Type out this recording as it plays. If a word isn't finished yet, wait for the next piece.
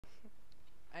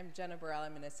I'm Jenna Burrell.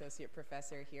 I'm an associate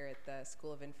professor here at the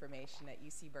School of Information at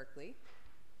UC Berkeley.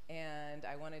 And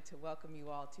I wanted to welcome you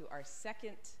all to our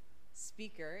second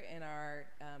speaker in our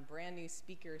brand new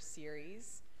speaker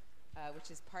series,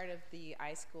 which is part of the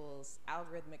iSchool's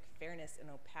Algorithmic Fairness and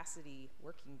Opacity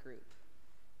Working Group,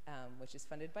 which is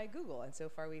funded by Google. And so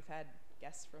far we've had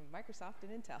guests from Microsoft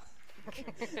and Intel.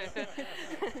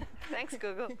 Thanks,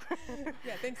 Google.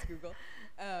 Yeah, thanks, Google.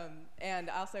 And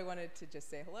also I wanted to just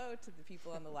say hello to the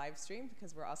people on the live stream,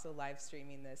 because we're also live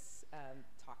streaming this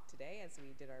talk today, as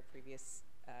we did our previous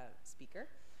speaker.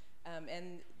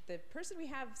 And the person we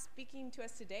have speaking to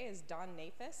us today is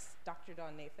Nafus, Dr.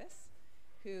 Dawn Nafus,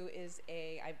 who is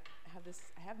I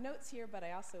have notes here, but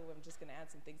I also am just going to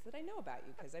add some things that I know about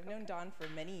you, because I've known Dawn for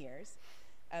many years.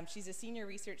 She's a senior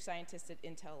research scientist at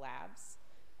Intel Labs.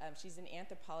 She's an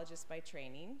anthropologist by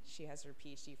training. She has her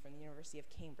PhD from the University of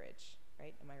Cambridge,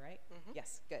 right? Am I right? Mm-hmm.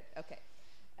 Yes, good, okay.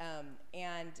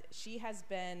 And she has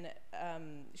been,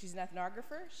 she's an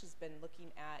ethnographer. She's been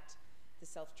looking at the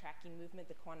self-tracking movement,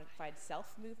 the quantified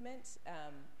self movement.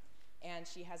 And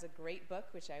she has a great book,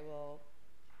 which I will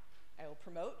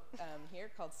promote here,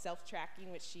 called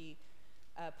Self-Tracking, which she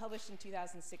published in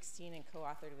 2016 and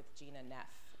co-authored with Gina Neff.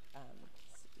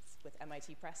 It's with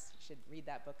MIT Press. You should read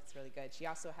that book. It's really good. She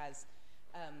also has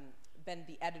been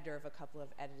the editor of a couple of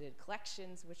edited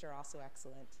collections, which are also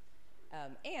excellent.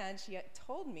 And she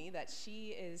told me that she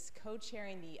is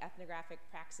co-chairing the Ethnographic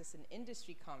Praxis and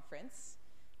Industry Conference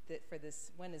for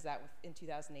this, when is that, in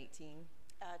 2018?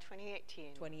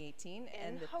 2018. 2018.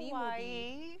 And the theme will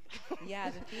be,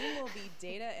 yeah, the theme will be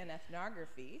data and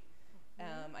ethnography.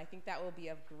 I think that will be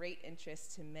of great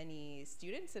interest to many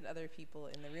students and other people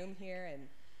in the room here, and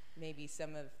maybe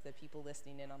some of the people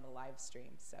listening in on the live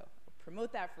stream. So I'll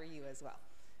promote that for you as well.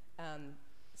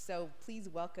 So please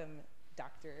welcome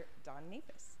Dr. Dawn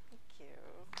Nafus. Thank you.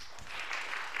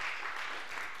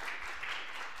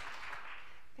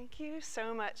 Thank you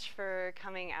so much for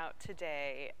coming out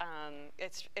today.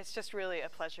 It's just really a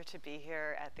pleasure to be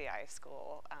here at the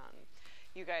iSchool.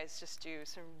 You guys just do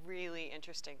some really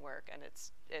interesting work, and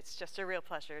it's just a real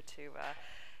pleasure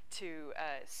to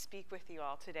speak with you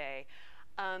all today.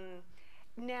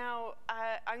 Now,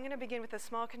 I'm going to begin with a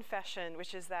small confession,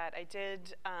 which is that I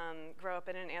did grow up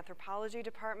in an anthropology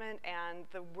department, and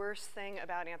the worst thing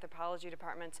about anthropology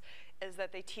departments is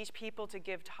that they teach people to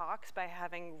give talks by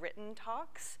having written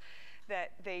talks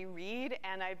that they read,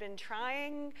 and I've been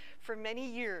trying for many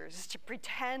years to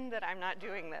pretend that I'm not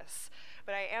doing this,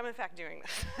 but I am in fact doing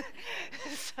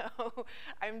this. So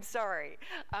I'm sorry,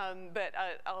 but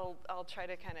I'll try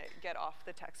to kind of get off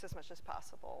the text as much as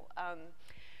possible.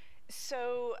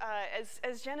 So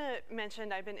as Jenna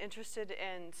mentioned, I've been interested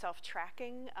in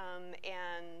self-tracking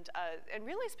and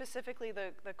really specifically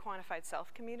the quantified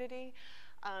self community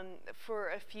for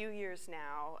a few years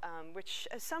now, which,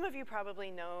 as some of you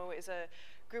probably know, is a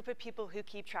group of people who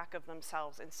keep track of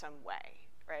themselves in some way,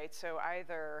 right? So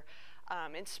either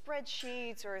in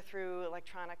spreadsheets or through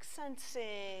electronic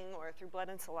sensing or through blood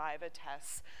and saliva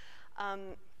tests.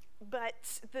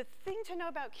 But the thing to know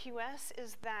about QS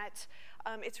is that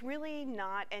it's really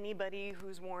not anybody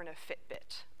who's worn a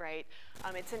Fitbit, right?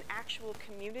 It's an actual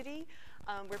community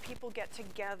where people get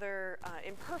together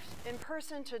in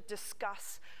person to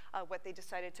discuss what they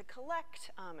decided to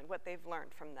collect and what they've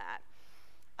learned from that.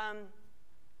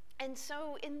 And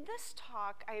so in this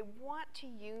talk, I want to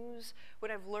use what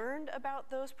I've learned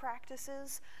about those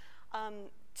practices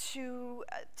to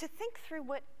think through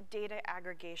what data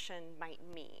aggregation might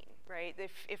mean, right?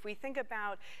 If we think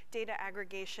about data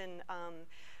aggregation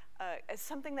as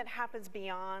something that happens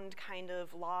beyond kind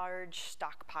of large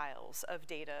stockpiles of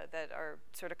data that are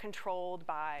sort of controlled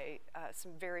by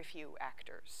some very few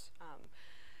actors,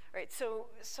 right? So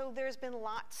there's been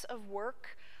lots of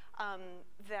work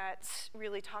that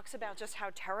really talks about just how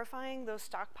terrifying those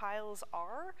stockpiles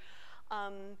are.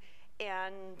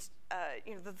 And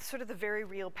you know, sort of the very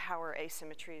real power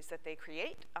asymmetries that they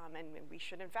create, and we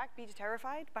should in fact be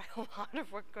terrified by a lot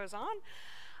of what goes on.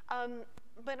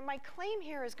 But my claim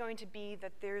here is going to be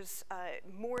that there's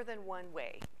more than one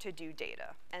way to do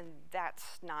data, and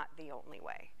that's not the only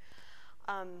way.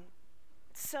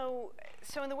 So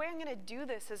in the way I'm going to do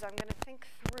this is I'm going to think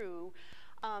through,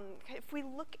 if we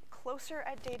look closer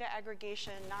at data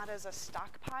aggregation, not as a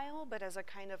stockpile, but as a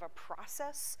kind of a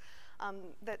process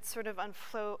that sort of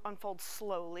unfolds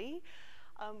slowly,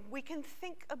 we can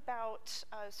think about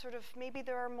sort of maybe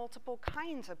there are multiple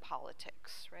kinds of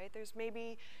politics, right? There's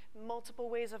maybe multiple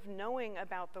ways of knowing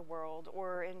about the world,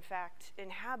 or in fact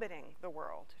inhabiting the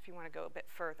world, if you want to go a bit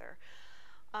further.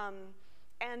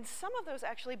 And some of those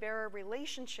actually bear a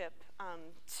relationship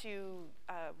to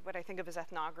what I think of as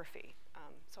ethnography.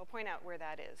 So I'll point out where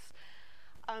that is.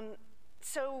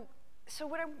 So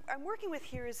what I'm working with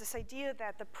here is this idea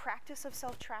that the practice of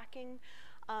self-tracking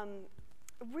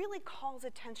really calls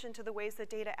attention to the ways that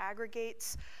data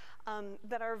aggregates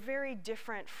that are very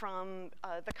different from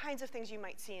the kinds of things you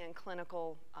might see in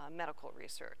clinical medical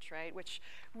research, right? Which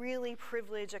really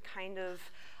privilege a kind of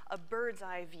a bird's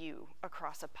eye view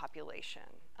across a population.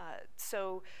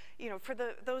 So, for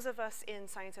those of us in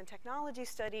science and technology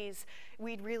studies,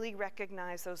 we'd really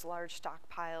recognize those large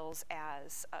stockpiles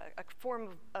as a form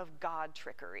of God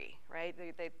trickery, right?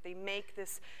 They make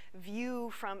this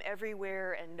view from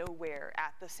everywhere and nowhere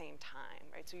at the same time,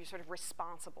 right? So you're sort of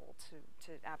responsible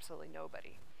to absolutely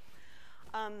nobody.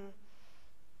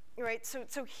 Right,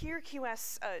 so here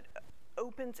QS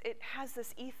it has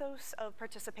this ethos of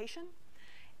participation.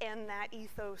 And that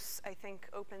ethos, I think,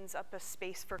 opens up a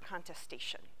space for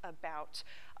contestation about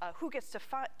who gets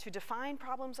to define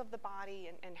problems of the body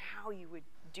and how you would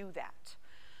do that.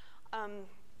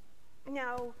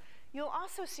 Now, you'll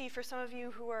also see, for some of you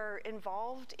who are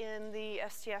involved in the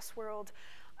STS world,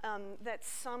 that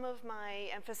some of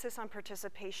my emphasis on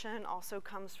participation also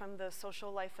comes from the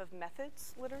social life of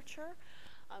methods literature.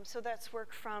 So that's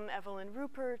work from Evelyn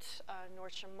Rupert,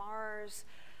 Norcia Mars,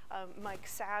 Mike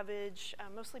Savage,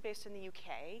 mostly based in the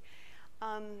UK.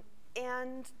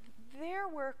 And their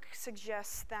work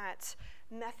suggests that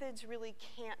methods really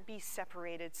can't be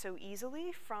separated so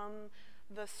easily from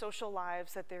the social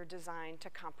lives that they're designed to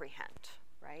comprehend,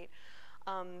 right?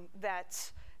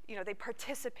 That they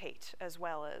participate as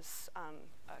well as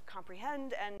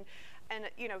comprehend, and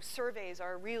surveys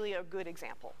are really a good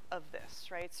example of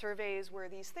this, right? Surveys were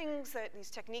these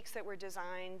techniques that were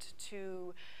designed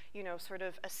to, sort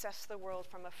of assess the world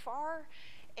from afar,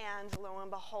 and lo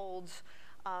and behold,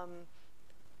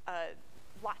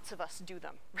 lots of us do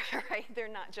them, right? They're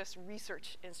not just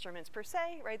research instruments per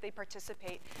se, right? They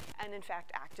participate and, in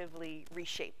fact, actively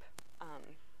reshape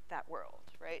that world,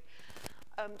 right?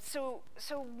 So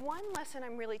one lesson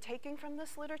I'm really taking from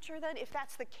this literature then, if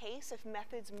that's the case, if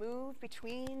methods move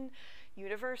between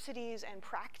universities and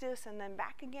practice and then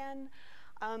back again,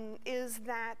 is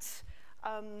that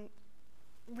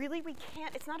really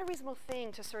it's not a reasonable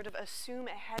thing to sort of assume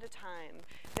ahead of time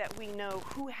that we know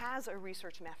who has a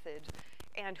research method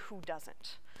and who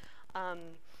doesn't.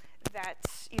 That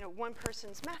one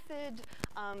person's method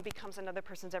becomes another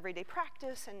person's everyday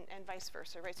practice, and vice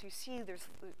versa, right? So you see there's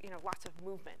lots of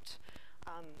movement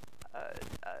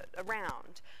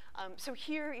around. So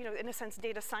here, in a sense,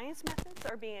 data science methods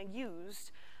are being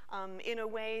used in a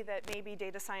way that maybe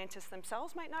data scientists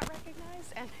themselves might not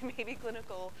recognize, and maybe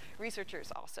clinical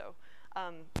researchers also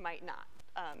might not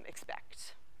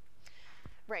expect.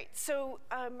 Right, so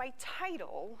my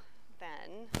title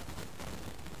then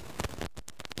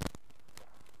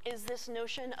is this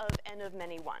notion of n of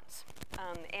many ones.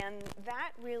 And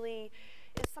that really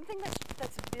is something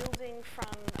that's building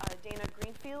from Dana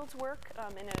Greenfield's work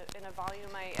in a volume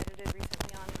I edited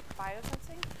recently on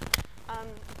biosensing,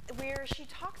 where she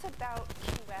talks about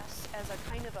QS as a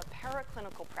kind of a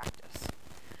paraclinical practice.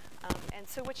 And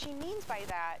so what she means by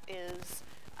that is,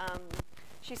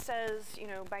 she says,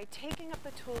 by taking up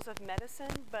the tools of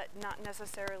medicine, but not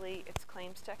necessarily its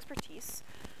claims to expertise,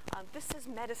 this is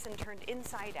medicine turned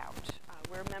inside out,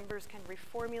 where members can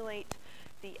reformulate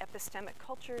the epistemic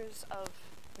cultures of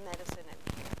medicine and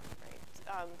care, right?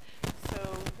 So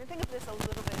you can think of this a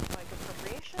little bit like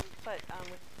appropriation, but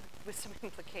with some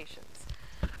implications.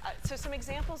 So some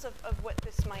examples of what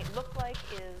this might look like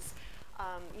is,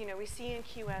 we see in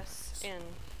QS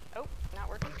oh, not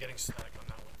working? I'm getting static on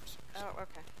that one for some reason. Oh,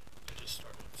 okay. I just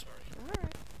started, sorry. All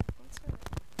right, let's start.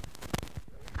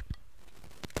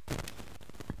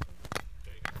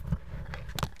 There you go.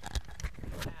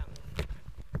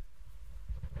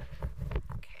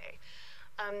 Okay.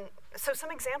 So some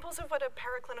examples of what a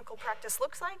paraclinical practice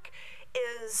looks like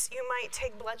is you might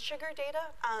take blood sugar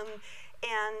data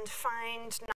and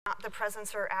find not the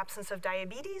presence or absence of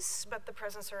diabetes, but the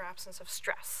presence or absence of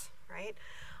stress, right?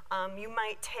 You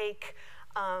might take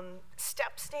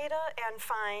steps data and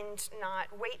find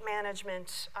not weight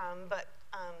management, but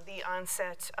the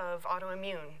onset of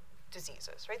autoimmune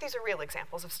diseases, right? These are real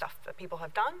examples of stuff that people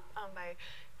have done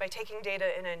by taking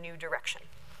data in a new direction.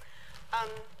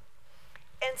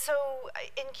 And so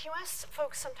in QS,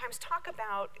 folks sometimes talk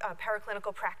about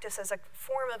paraclinical practice as a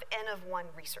form of N of one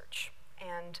research.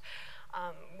 And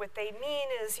what they mean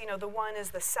is, the one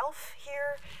is the self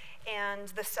here, and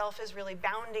the self is really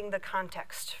bounding the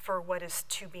context for what is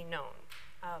to be known.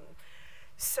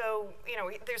 So, you know,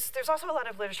 there's also a lot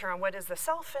of literature on what is the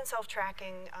self and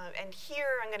self-tracking, and here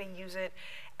I'm going to use it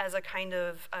as a kind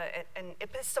of an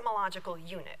epistemological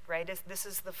unit, right? This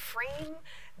is the frame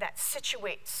that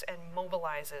situates and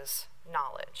mobilizes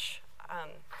knowledge.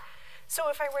 So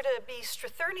if I were to be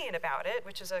Strathernian about it,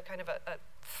 which is a kind of a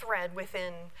thread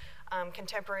within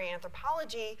contemporary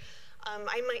anthropology,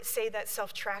 I might say that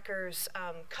self-trackers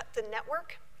cut the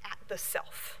network at the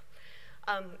self.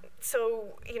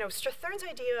 So, you know, Strathern's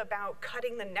idea about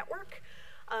cutting the network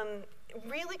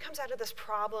really comes out of this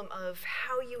problem of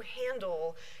how you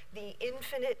handle the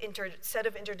infinite set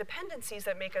of interdependencies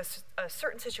that make a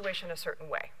certain situation a certain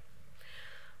way.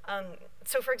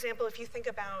 So, for example, if you think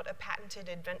about a patented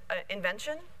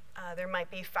invention, there might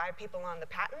be 5 people on the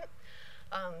patent,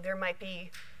 there might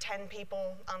be 10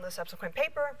 people on the subsequent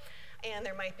paper, and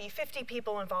there might be 50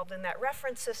 people involved in that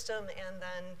reference system, and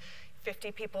then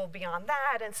 50 people beyond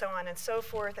that, and so on and so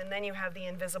forth. And then you have the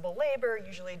invisible labor,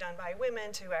 usually done by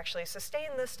women, to actually sustain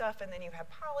this stuff. And then you have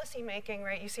policy making,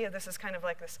 right? You see how this is kind of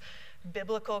like this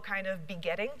biblical kind of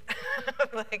begetting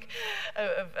like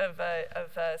of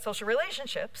social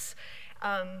relationships.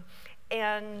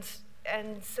 And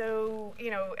so, you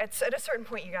know, at a certain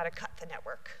point, you got to cut the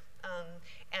network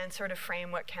and sort of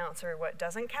frame what counts or what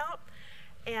doesn't count.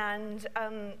 And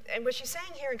what she's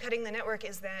saying here in cutting the network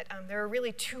is that there are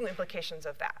really 2 implications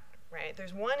of that, right?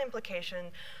 There's one implication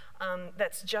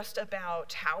that's just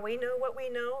about how we know what we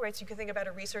know, right? So you can think about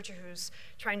a researcher who's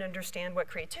trying to understand what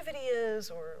creativity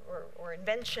is or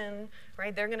invention,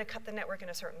 right? They're going to cut the network in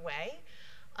a certain way.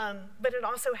 But it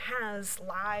also has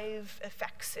live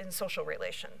effects in social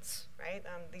relations, right?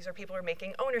 These are people who are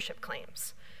making ownership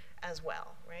claims as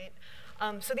well, right?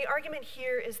 So the argument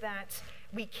here is that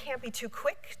we can't be too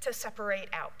quick to separate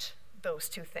out those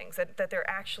 2 things, that they're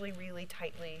actually really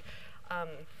tightly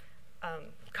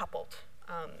coupled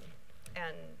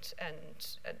and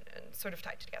sort of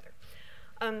tied together.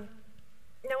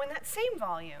 Now, in that same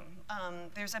volume,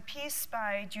 there's a piece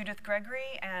by Judith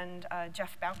Gregory and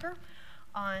Jeff Bowker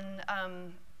on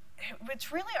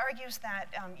which really argues that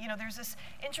you know, there's this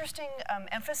interesting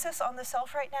emphasis on the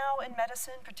self right now in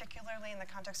medicine, particularly in the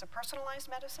context of personalized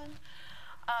medicine.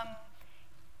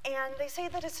 And they say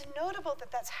that it's notable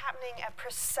that that's happening at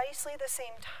precisely the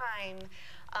same time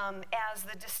as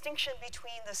the distinction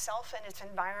between the self and its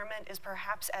environment is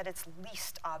perhaps at its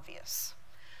least obvious.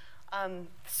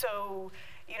 So,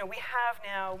 you know, we have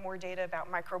now more data about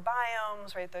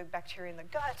microbiomes, right, the bacteria in the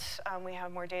gut. We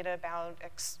have more data about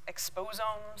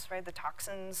exposomes, right, the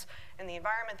toxins in the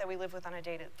environment that we live with on a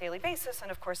daily basis, and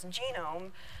of course,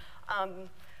 genome,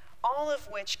 all of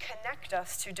which connect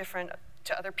us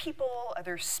to other people,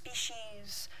 other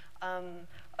species,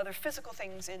 other physical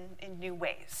things in new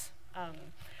ways.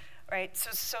 Right,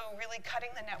 so really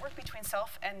cutting the network between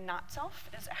self and not self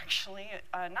is actually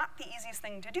not the easiest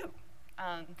thing to do.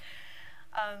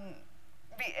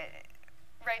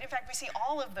 Right, in fact, we see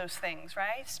all of those things,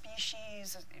 right?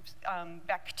 Species,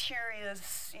 bacteria,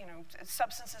 you know,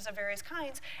 substances of various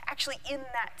kinds, actually in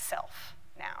that self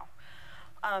now.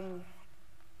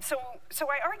 So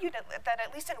I argued that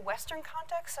at least in Western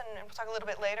contexts, and we'll talk a little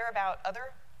bit later about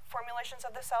other formulations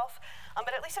of the self,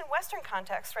 but at least in Western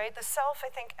context, right, the self, I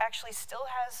think, actually still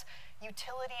has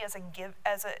utility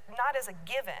not as a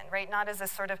given, right, not as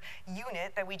this sort of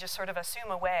unit that we just sort of assume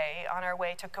away on our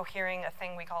way to cohering a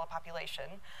thing we call a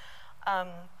population,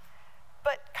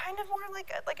 but kind of more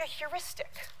like a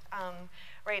heuristic,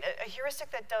 right, a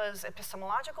heuristic that does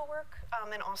epistemological work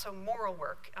and also moral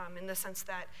work in the sense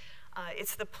that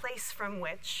it's the place from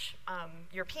which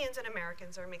Europeans and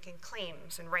Americans are making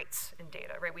claims and rights in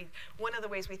data, right? One of the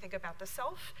ways we think about the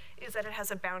self is that it has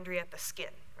a boundary at the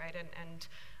skin, right? And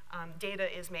data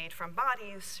is made from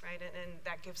bodies, right? And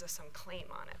that gives us some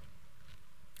claim on it.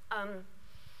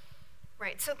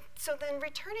 Right, so then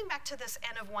returning back to this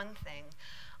N of 1 thing,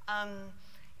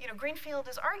 you know, Greenfield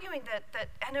is arguing that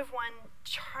N of 1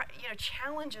 you know,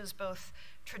 challenges both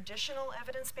traditional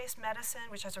evidence-based medicine,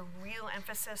 which has a real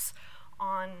emphasis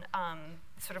on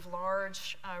sort of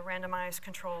large randomized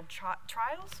controlled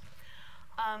trials.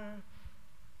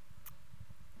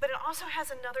 But it also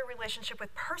has another relationship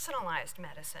with personalized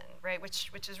medicine, right, which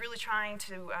is really trying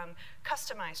to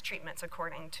customize treatments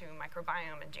according to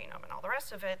microbiome and genome and all the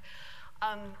rest of it.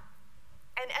 And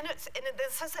it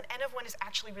says that N of 1 is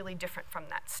actually really different from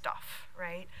that stuff,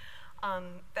 right?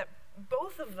 That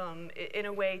both of them, in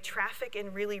a way, traffic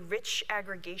in really rich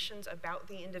aggregations about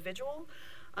the individual.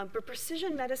 But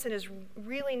precision medicine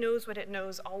really knows what it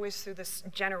knows always through this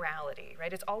generality,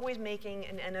 right? It's always making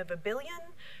an N of a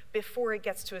billion before it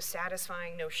gets to a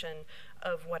satisfying notion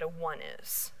of what a 1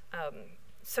 is.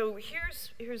 So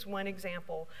here's one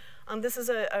example. This is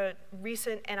a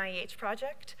recent NIH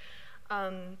project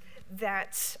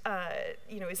that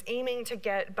is aiming to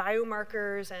get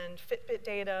biomarkers and Fitbit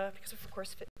data, because of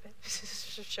course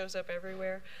Fitbit shows up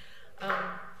everywhere.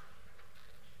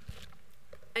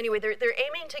 Anyway, they're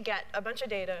aiming to get a bunch of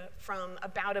data from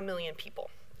about 1 million people.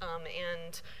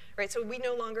 So we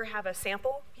no longer have a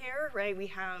sample here, right? We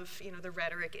have, the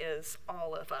rhetoric is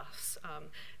all of us,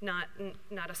 not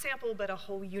a sample, but a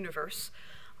whole universe.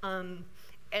 And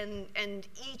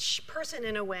each person,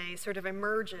 in a way, sort of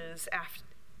emerges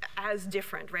as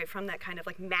different, right? From that kind of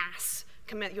like mass,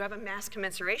 you have a mass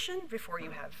commensuration before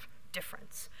you have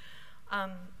difference.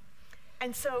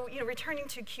 And so, returning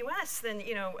to QS, then,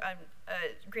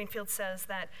 Greenfield says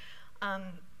that,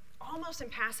 almost in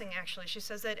passing, actually, she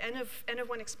says that N of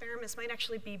 1 experiments might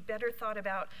actually be better thought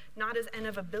about not as N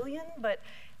of a billion, but,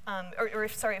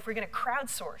 if we're going to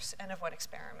crowdsource N of 1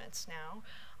 experiments now,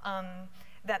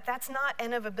 that's not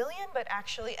N of a billion, but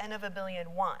actually N of a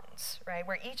billion ones, right?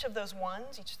 Where each of those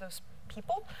ones, each of those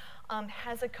people,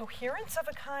 has a coherence of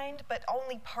a kind, but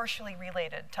only partially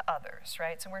related to others,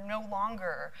 right? So we're no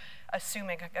longer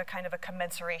assuming a kind of a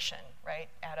commensuration, right,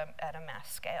 at a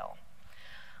mass scale.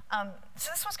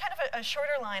 So this was kind of a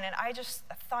shorter line, and I just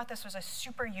thought this was a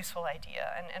super useful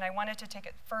idea, and I wanted to take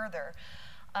it further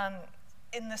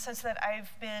in the sense that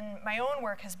my own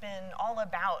work has been all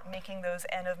about making those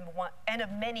N of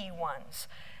many ones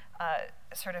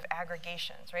sort of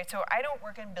aggregations, right? So I don't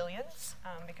work in billions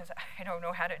because I don't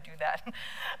know how to do that,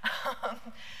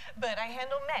 but I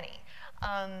handle many.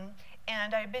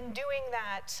 And I've been doing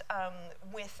that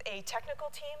with a technical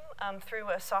team through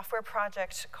a software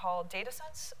project called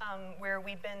Datasets, where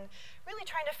we've been really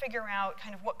trying to figure out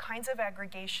kind of what kinds of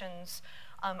aggregations,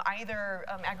 either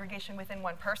aggregation within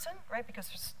one person, right, because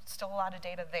there's still a lot of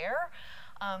data there,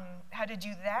 how to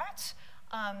do that,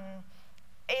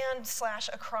 and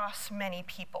 / across many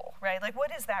people, right? Like,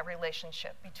 what is that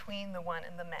relationship between the one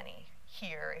and the many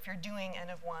here if you're doing N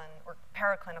of 1 or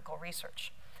paraclinical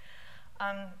research?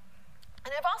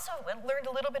 And I've also learned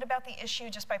a little bit about the issue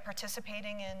just by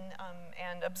participating in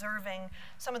and observing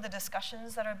some of the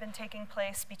discussions that have been taking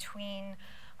place between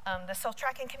the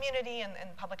self-tracking community and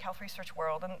public health research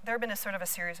world. And there have been a sort of a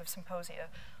series of symposia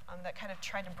that kind of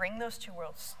try to bring those two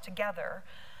worlds together.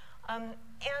 And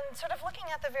sort of looking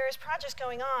at the various projects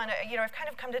going on, I've kind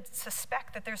of come to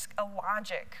suspect that there's a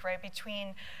logic, right,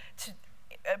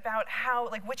 about how,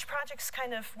 like, which projects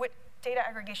what data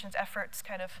aggregations efforts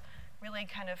really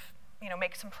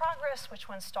make some progress, which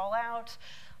ones stall out,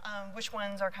 which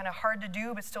ones are kind of hard to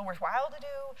do but still worthwhile to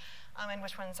do, and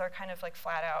which ones are kind of like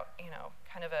flat out,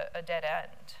 kind of a dead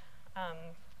end.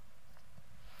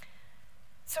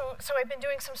 So I've been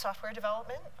doing some software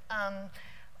development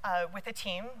with a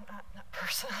team, not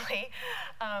personally,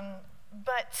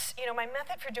 but my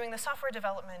method for doing the software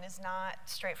development is not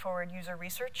straightforward user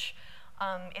research.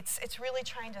 It's really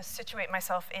trying to situate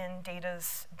myself in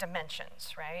data's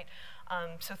dimensions, right?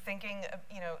 So thinking of,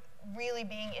 really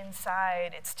being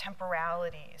inside its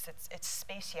temporalities, its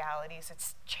spatialities,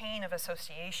 its chain of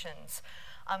associations,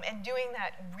 and doing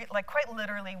that quite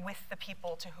literally with the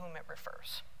people to whom it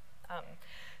refers.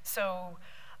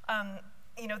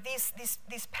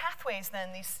 These pathways then,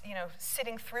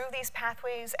 sitting through these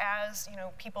pathways as,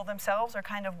 people themselves are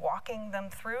kind of walking them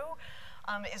through,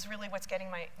 is really what's getting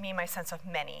my sense of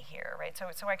many here, right?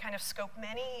 So I kind of scope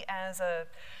many as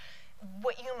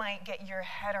what you might get your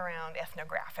head around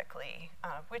ethnographically,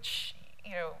 which,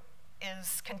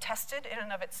 is contested in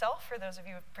and of itself for those of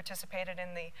you who've participated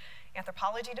in the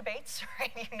anthropology debates,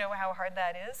 right? You know how hard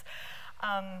that is.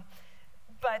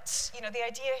 But the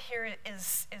idea here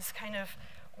is kind of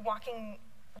walking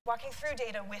through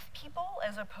data with people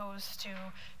as opposed to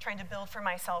trying to build for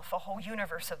myself a whole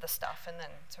universe of the stuff and then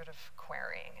sort of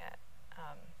querying it.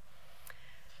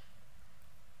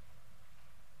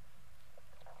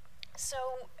 So,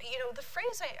 the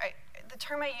phrase the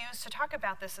term I use to talk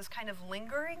about this is kind of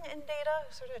lingering in data,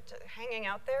 sort of hanging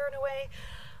out there in a way.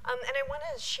 And I want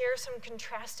to share some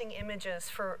contrasting images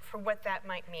for what that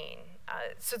might mean.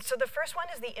 So the first one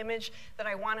is the image that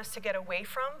I want us to get away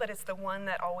from, but it's the one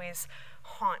that always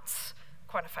haunts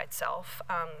quantified self,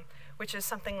 which is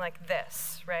something like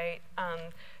this, right?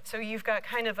 So you've got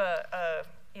kind of a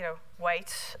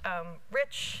white,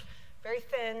 rich, very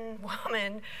thin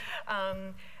woman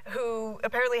who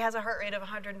apparently has a heart rate of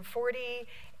 140,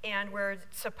 and we're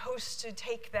supposed to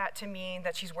take that to mean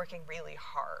that she's working really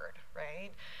hard, right?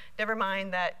 Never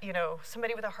mind that,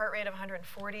 somebody with a heart rate of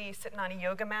 140 sitting on a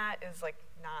yoga mat is like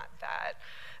not that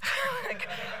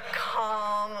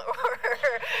calm or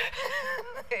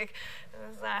like,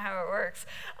 not how it works.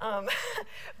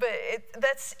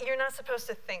 But you're not supposed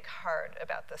to think hard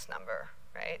about this number,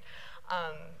 right?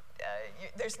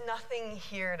 There's nothing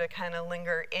here to kind of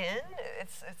linger in.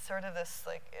 It's sort of this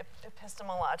like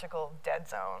epistemological dead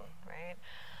zone, right?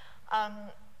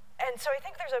 And so I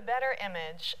think there's a better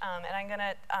image, and I'm going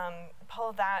to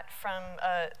pull that from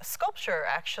a sculpture,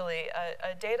 actually,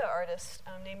 a data artist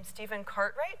named Stephen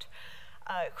Cartwright,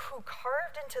 who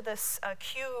carved into this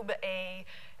cube a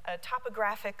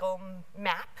topographical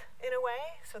map, in a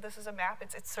way. So this is a map.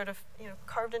 It's sort of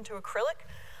carved into acrylic.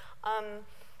 And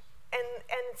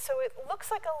so it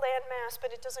looks like a landmass,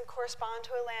 but it doesn't correspond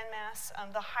to a landmass.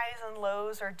 The highs and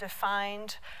lows are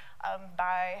defined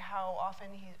by how often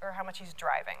or how much he's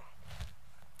driving.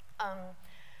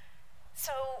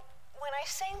 So when I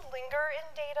say linger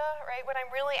in data, right, what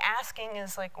I'm really asking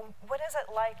is like, what is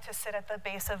it like to sit at the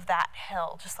base of that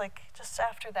hill, just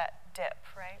after that dip,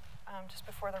 right, just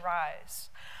before the rise?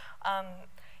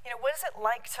 What is it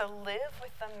like to live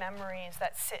with the memories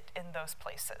that sit in those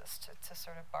places, to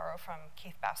sort of borrow from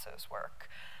Keith Basso's work?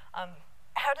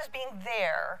 How does being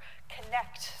there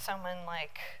connect someone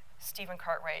like Stephen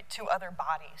Cartwright to other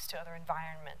bodies, to other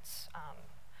environments,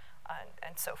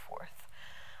 and so forth?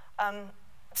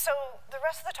 So the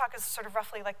rest of the talk is sort of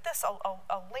roughly like this.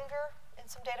 I'll linger in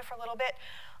some data for a little bit,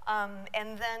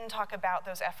 and then talk about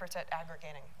those efforts at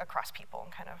aggregating across people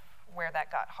and kind of where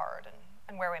that got hard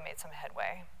and where we made some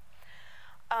headway.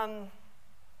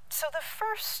 So the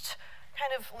first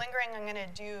kind of lingering I'm going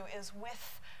to do is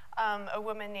with a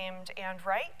woman named Anne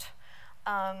Wright,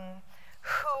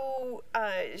 who,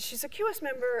 she's a QS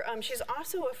member. She's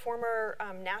also a former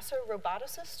NASA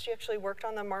roboticist. She actually worked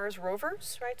on the Mars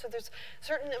rovers, right? So there's a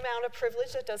certain amount of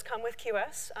privilege that does come with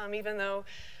QS, even though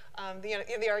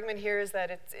the argument here is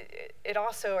that it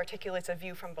also articulates a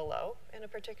view from below in a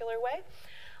particular way.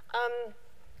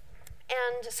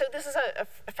 And so this is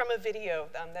from a video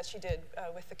that she did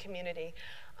with the community.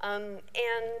 So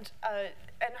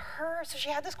she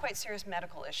had this quite serious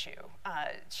medical issue.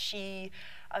 She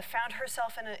found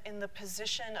herself in the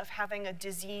position of having a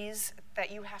disease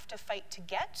that you have to fight to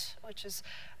get, which is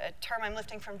a term I'm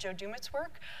lifting from Joe Dumit's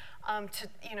work.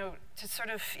 To sort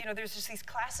of, there's just these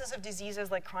classes of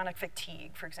diseases like chronic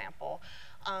fatigue, for example,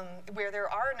 where there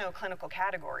are no clinical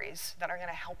categories that are going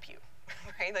to help you.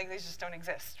 Right? Like, they just don't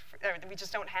exist. We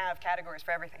just don't have categories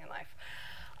for everything in life.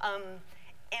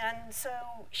 And so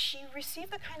she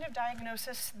received the kind of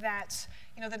diagnosis that,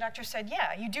 the doctor said,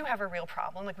 yeah, you do have a real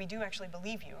problem. Like, we do actually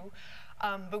believe you,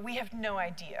 but we have no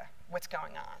idea what's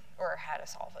going on or how to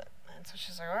solve it. And so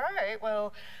she's like, all right,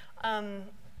 well,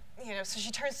 so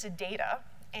she turns to data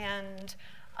and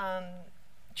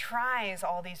tries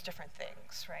all these different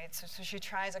things, right? So she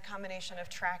tries a combination of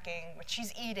tracking what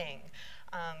she's eating,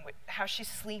 how she's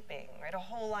sleeping, right? A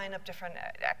whole line of different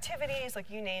activities, like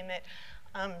you name it.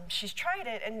 She's tried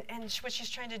it, and what she's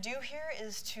trying to do here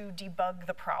is to debug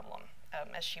the problem,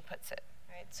 as she puts it,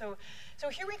 right? So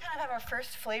here we kind of have our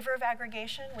first flavor of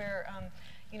aggregation, where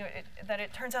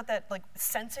it turns out that like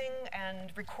sensing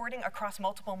and recording across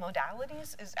multiple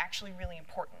modalities is actually really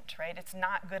important, right? It's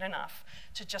not good enough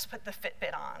to just put the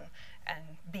Fitbit on and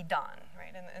be done,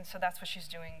 right? And so that's what she's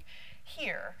doing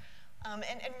here.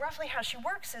 And roughly how she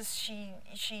works is she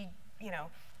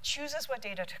chooses what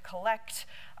data to collect,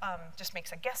 just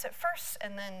makes a guess at first,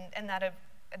 and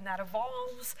that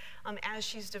evolves as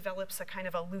she develops a kind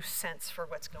of a loose sense for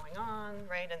what's going on,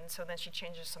 right? And so then she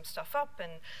changes some stuff up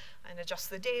and adjusts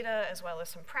the data as well as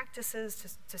some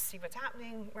practices to see what's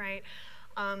happening, right?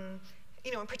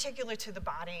 In particular to the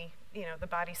body, the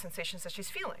body sensations that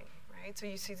she's feeling, right? So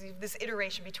you see this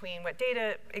iteration between what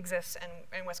data exists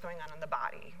and what's going on in the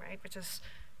body, right? Which is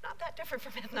not that different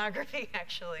from ethnography,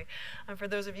 actually, for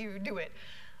those of you who do it.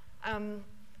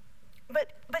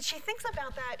 But she thinks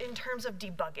about that in terms of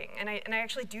debugging, and I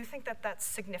actually do think that that's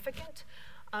significant,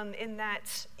 in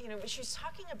that when she's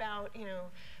talking about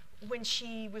when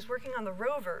she was working on the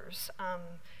rovers,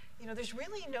 there's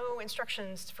really no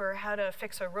instructions for how to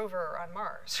fix a rover on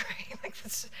Mars, right? Like we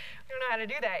don't know how to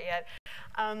do that yet.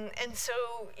 And so,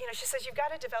 she says you've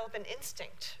got to develop an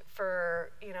instinct for,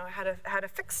 how to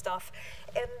fix stuff,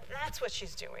 and that's what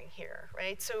she's doing here,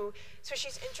 right? So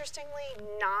she's interestingly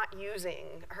not using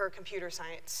her computer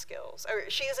science skills, or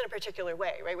she is in a particular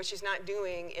way, right? What she's not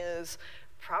doing is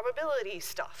probability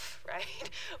stuff, right?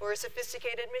 Or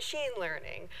sophisticated machine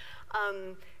learning.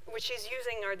 What she's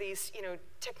using are these,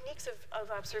 techniques of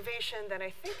observation that I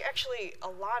think actually a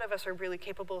lot of us are really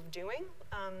capable of doing,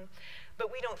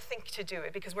 but we don't think to do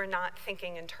it because we're not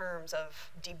thinking in terms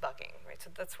of debugging, right? So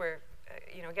that's where,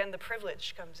 again, the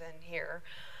privilege comes in here.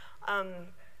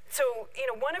 So,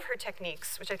 one of her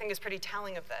techniques, which I think is pretty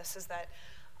telling of this, is that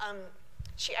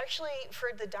she actually, for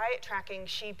the diet tracking,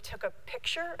 she took a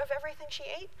picture of everything she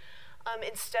ate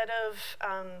instead of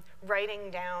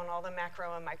writing down all the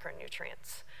macro and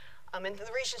micronutrients. And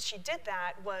the reason she did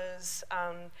that was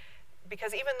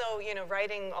because even though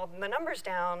writing all the numbers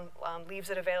down leaves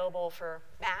it available for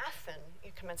math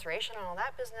and commensuration and all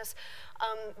that business,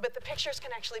 but the pictures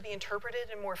can actually be interpreted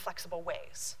in more flexible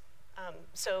ways.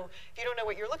 So if you don't know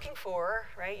what you're looking for,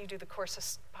 right, you do the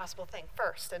coarsest possible thing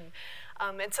first. And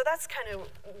so that's kind of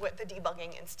what the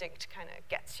debugging instinct kind of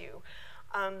gets you.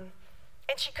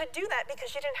 And she could do that because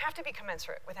she didn't have to be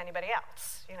commensurate with anybody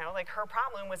else. Like her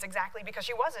problem was exactly because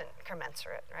she wasn't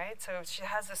commensurate, right? So she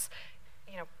has this,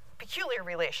 peculiar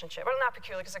relationship. Well, not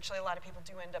peculiar, because actually a lot of people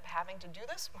do end up having to do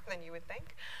this more than you would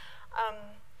think.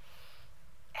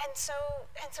 And so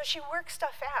she works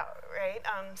stuff out, right?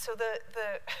 So the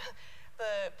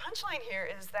punchline here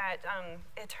is that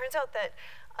it turns out that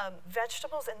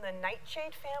vegetables in the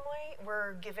nightshade family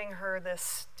were giving her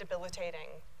this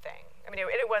debilitating thing. I mean,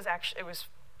 it was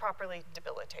properly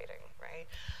debilitating, right?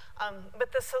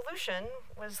 But the solution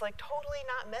was like totally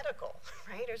not medical,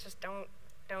 right? It was just don't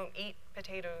eat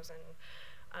potatoes and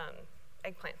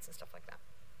eggplants and stuff like that.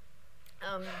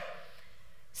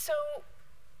 So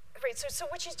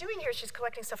what she's doing here is she's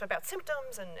collecting stuff about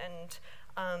symptoms and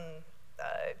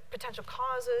potential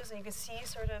causes, and you can see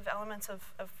sort of elements of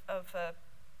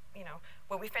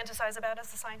what we fantasize about as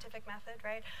the scientific method,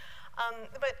 right?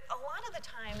 But a lot of the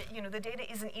time, the data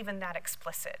isn't even that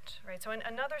explicit, right? So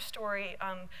another story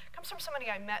comes from somebody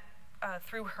I met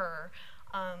through her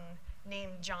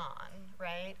named John,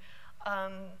 right?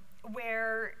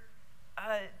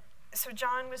 So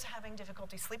John was having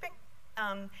difficulty sleeping.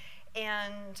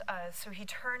 So he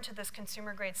turned to this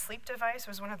consumer-grade sleep device. It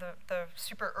was one of the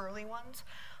super early ones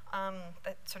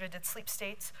that sort of did sleep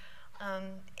states.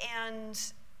 And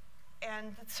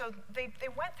so they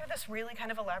went through this really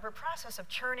kind of elaborate process of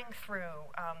churning through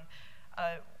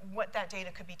what that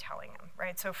data could be telling him,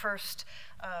 right? So first,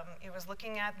 it was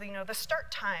looking at the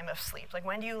start time of sleep, like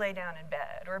when do you lay down in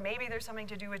bed, or maybe there's something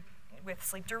to do with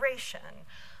sleep duration,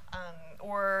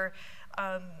 or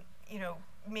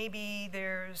maybe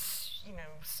there's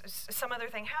some other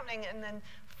thing happening, and then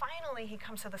finally he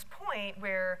comes to this point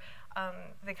where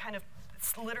they kind of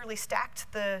literally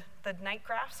stacked the night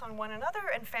graphs on one another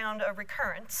and found a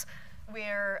recurrence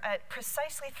where at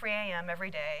precisely 3 a.m. every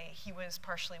day he was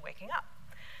partially waking up,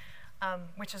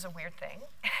 which is a weird thing.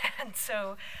 And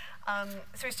so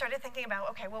he started thinking about,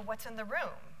 okay, well, what's in the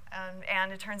room?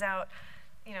 And it turns out,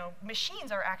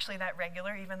 machines are actually that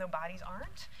regular, even though bodies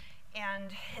aren't.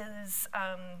 And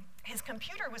his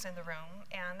computer was in the room,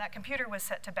 and that computer was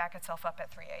set to back itself up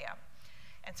at 3 a.m.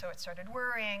 And so it started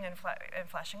whirring and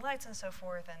flashing lights and so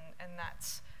forth, and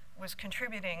that was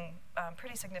contributing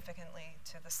pretty significantly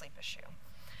to the sleep issue.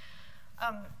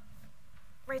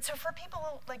 Right, so for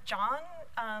people like John,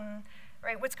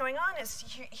 right, what's going on is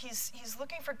he's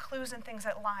looking for clues and things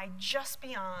that lie just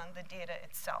beyond the data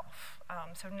itself.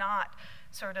 So not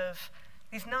sort of,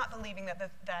 he's not believing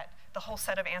that the whole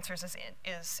set of answers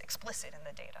is explicit in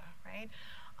the data, right?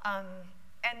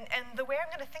 And the way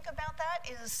I'm going to think about that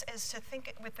is to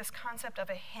think with this concept of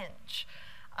a hinge,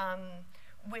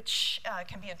 which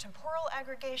can be a temporal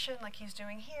aggregation like he's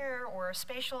doing here, or a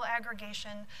spatial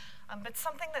aggregation, but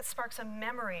something that sparks a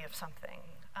memory of something,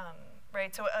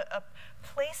 right? So a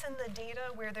place in the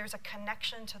data where there's a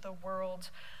connection to the world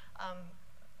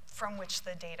from which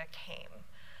the data came.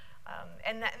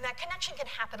 And that connection can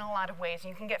happen in a lot of ways. And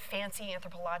you can get fancy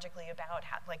anthropologically about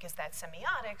how, like, is that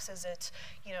semiotics? Is it,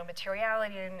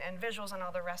 materiality and visuals and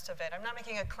all the rest of it? I'm not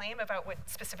making a claim about what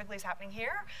specifically is happening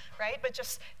here, right? But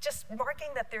just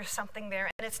marking that there's something there,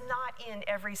 and it's not in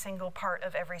every single part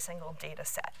of every single data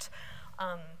set.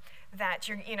 That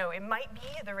it might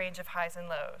be the range of highs and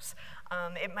lows.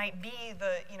 It might be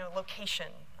the,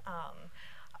 location.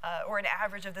 Or an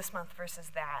average of this month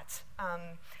versus that.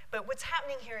 But what's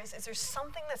happening here is there's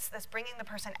something that's bringing the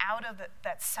person out of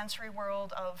that sensory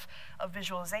world of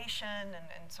visualization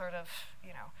and sort of,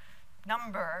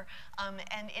 number,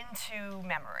 and into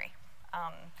memory.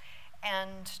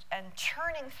 And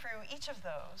churning through each of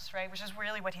those, right, which is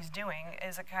really what he's doing,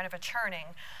 is a kind of a churning,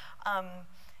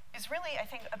 is really, I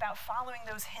think, about following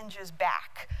those hinges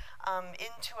back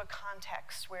into a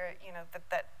context where,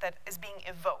 that is being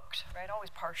evoked, right, always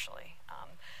partially.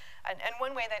 And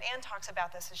one way that Anne talks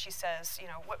about this is she says,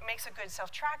 what makes a good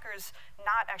self-tracker is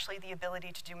not actually the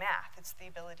ability to do math, it's the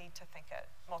ability to think at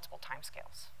multiple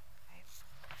timescales. Right?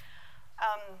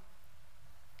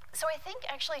 So I think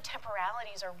actually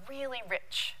temporalities are really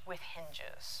rich with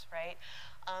hinges, right?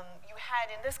 You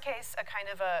had, in this case, a kind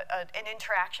of an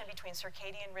interaction between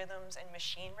circadian rhythms and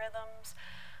machine rhythms,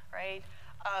 right?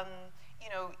 You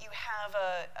know, you have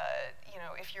you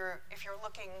know, if you're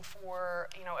looking for,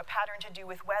 you know, a pattern to do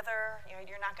with weather, you know,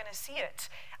 you're not going to see it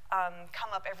come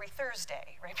up every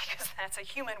Thursday, right? Because that's a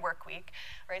human work week,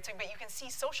 right? So, but you can see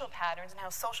social patterns and how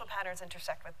social patterns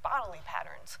intersect with bodily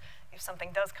patterns if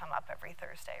something does come up every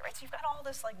Thursday, right? So you've got all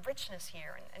this like richness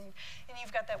here, and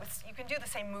you've got that with, you can do the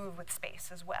same move with space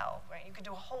as well, right? You can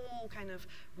do a whole kind of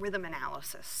rhythm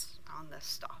analysis on this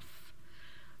stuff.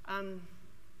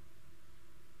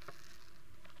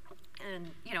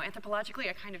 And, you know, anthropologically,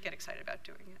 I kind of get excited about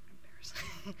doing it.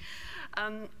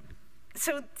 Embarrassing.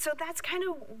 So that's kind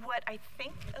of what I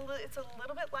think it's a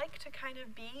little bit like to kind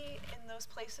of be in those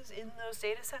places, in those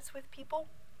data sets with people.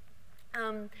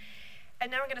 And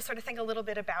now we're going to sort of think a little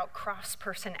bit about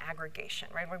cross-person aggregation,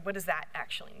 right? What does that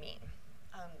actually mean?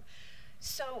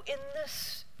 So in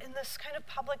this kind of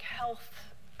public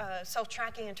health,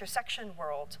 self-tracking intersection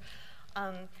world,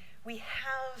 we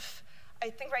have, I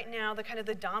think right now,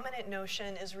 the dominant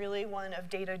notion is really one of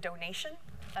data donation.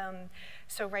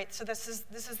 So this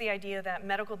is the idea that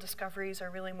medical discoveries are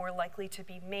really more likely to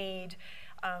be made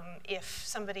if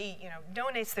somebody, you know,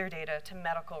 donates their data to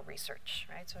medical research,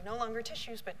 right? So no longer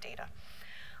tissues, but data.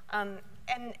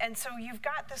 And so you've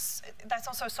got this, that's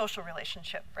also a social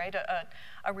relationship, right?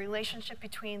 A relationship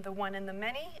between the one and the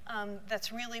many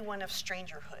that's really one of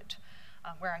strangerhood.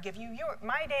 Where I give you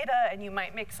my data and you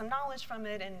might make some knowledge from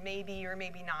it, and maybe or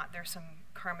maybe not there's some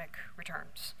karmic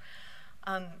returns.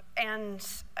 And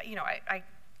you know,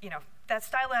 you know, that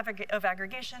style of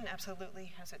aggregation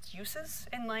absolutely has its uses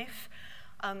in life,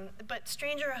 but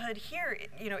strangerhood here,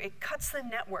 you know, it cuts the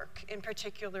network in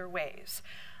particular ways,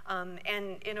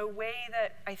 and in a way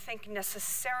that I think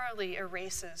necessarily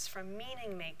erases from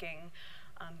meaning making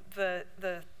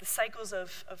the cycles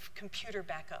of computer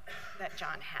backup that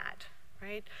John had.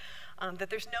 Right?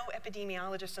 That there's no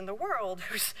epidemiologist in the world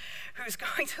who's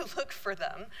going to look for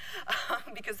them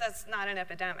because that's not an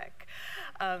epidemic.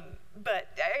 But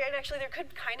actually there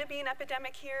could kind of be an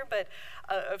epidemic here, but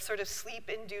of sort of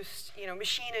sleep-induced, you know,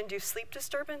 machine-induced sleep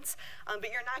disturbance,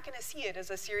 but you're not going to see it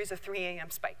as a series of 3 a.m.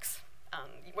 spikes.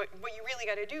 What you really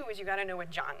got to do is you got to know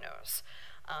what John knows,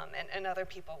 and other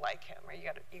people like him, right?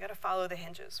 You got to follow the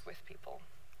hinges with people.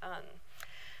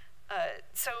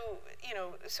 So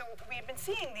we've been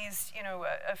seeing these, you know,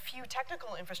 a few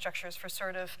technical infrastructures for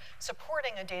sort of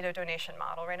supporting a data donation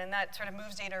model, right? And that sort of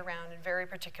moves data around in very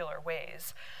particular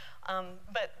ways.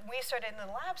 But we started in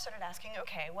the lab, started asking,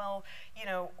 okay, well, you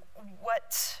know,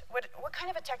 what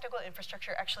kind of a technical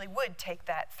infrastructure actually would take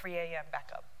that 3 a.m.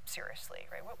 backup seriously,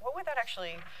 right? What would that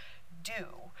actually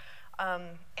do?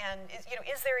 And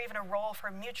is there even a role for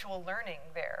mutual learning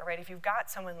there, right? If you've got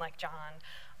someone like John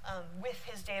with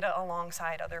his data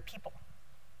alongside other people.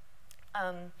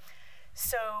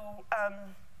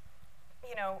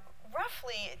 You know,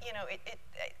 roughly, you know,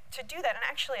 to do that, and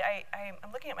actually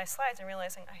I'm looking at my slides and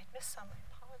realizing I had missed some, I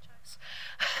apologize.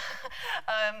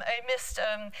 I missed,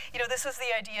 you know, this is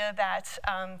the idea that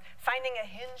finding a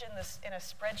hinge in a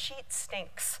spreadsheet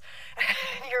stinks.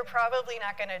 You're probably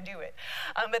not going to do it.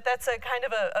 But that's a kind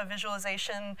of a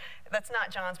visualization that's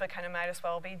not John's, but kind of might as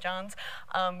well be John's,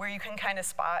 where you can kind of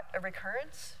spot a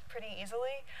recurrence pretty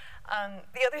easily.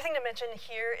 The other thing to mention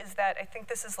here is that I think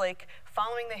this is like,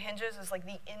 following the hinges is like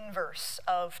the inverse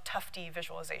of Tufte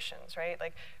visualizations, right?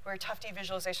 Like where Tufte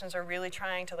visualizations are really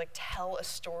trying to like tell a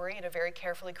story in a very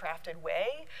carefully crafted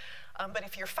way. But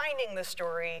if you're finding the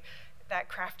story, that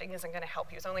crafting isn't going to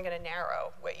help you. It's only going to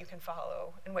narrow what you can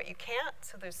follow and what you can't.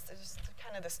 So there's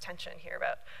kind of this tension here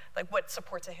about like what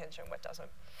supports a hinge and what doesn't.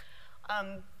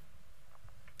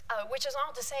 Which is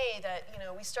all to say that, you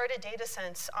know, we started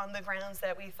DataSense on the grounds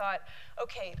that we thought,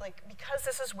 okay, like because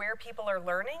this is where people are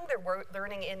learning, they're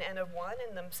learning in N of 1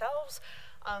 in themselves,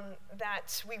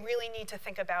 that we really need to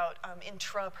think about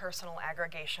intrapersonal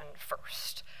aggregation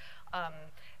first.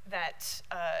 That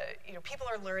you know, people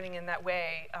are learning in that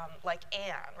way, like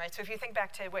Anne, right? So if you think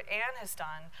back to what Anne has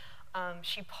done,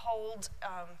 she pulled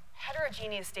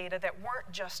heterogeneous data that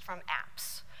weren't just from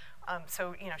apps.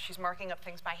 So you know, she's marking up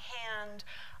things by hand.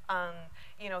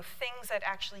 You know, things that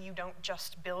actually you don't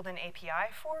just build an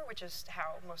API for, which is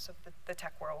how most of the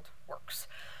tech world works.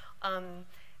 And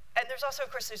there's also,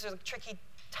 of course, there's a tricky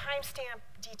timestamp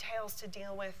details to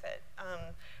deal with it.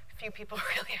 few people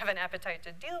really have an appetite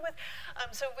to deal with.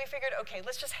 So we figured, okay,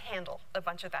 let's just handle a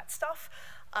bunch of that stuff.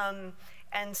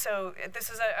 And so this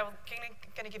is I'm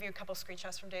going to give you a couple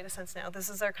screenshots from datasets now. This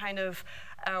is our file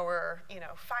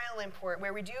import,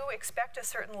 where we do expect a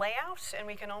certain layout, and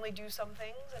we can only do some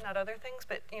things and not other things.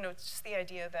 But it's just the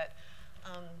idea that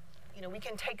we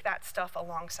can take that stuff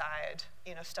alongside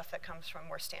stuff that comes from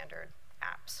more standard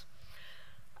apps.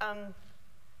 All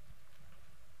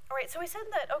right, so we said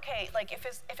that, okay, like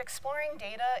if exploring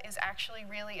data is actually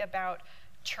really about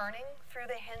churning through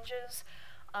the hinges,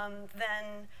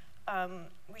 then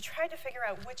we tried to figure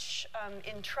out which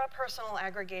intrapersonal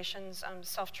aggregations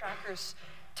self-trackers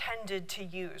tended to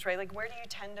use, right? Like, where do you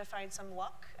tend to find some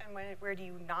luck, and where do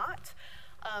you not?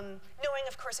 Knowing,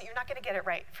 of course, that you're not going to get it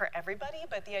right for everybody,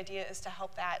 but the idea is to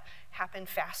help that happen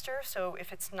faster. So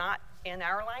if it's not in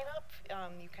our lineup,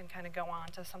 you can kind of go on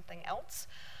to something else.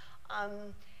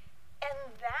 And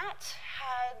that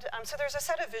had, so there's a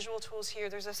set of visual tools here.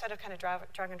 There's a set of kind of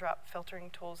drag and drop filtering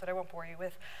tools that I won't bore you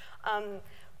with.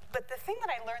 But the thing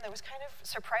that I learned that was kind of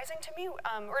surprising to me,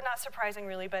 or not surprising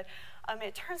really, but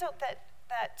it turns out that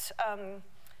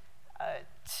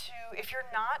if you're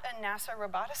not a NASA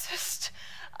roboticist,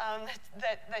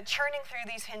 that churning through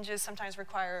these hinges sometimes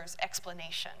requires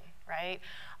explanation, right?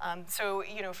 So,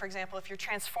 for example, if you're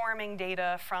transforming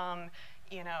data from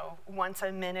once a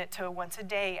minute to once a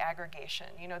day aggregation,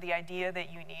 the idea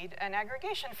that you need an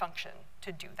aggregation function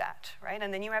to do that, right?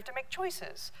 And then you have to make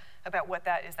choices about what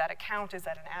that is. That a count? Is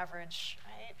that an average,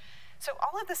 right? So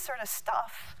all of this sort of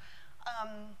stuff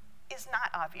is not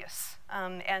obvious.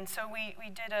 And so we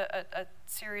did a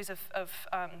series of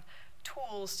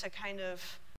tools to kind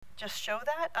of just show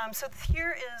that. So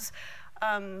here is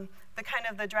the kind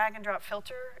of the drag and drop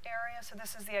filter area. So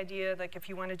this is the idea, like if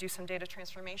you want to do some data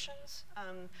transformations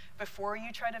before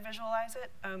you try to visualize it,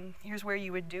 here's where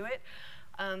you would do it.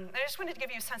 I just wanted to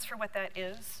give you a sense for what that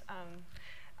is.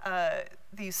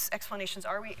 These explanations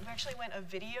are, we actually went a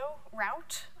video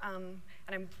route, and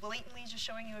I'm blatantly just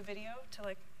showing you a video to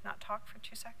like not talk for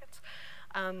 2 seconds.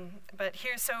 But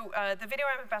here, so the video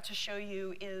I'm about to show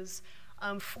you is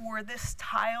for this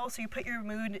tile. So you put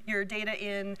your data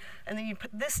in, and then you put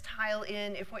this tile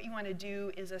in if what you want to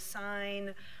do is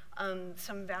assign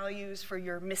some values for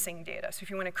your missing data. So if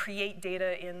you want to create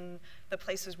data in the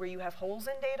places where you have holes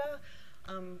in data,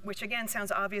 which again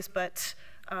sounds obvious, but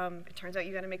it turns out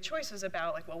you got to make choices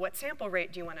about, like, well, what sample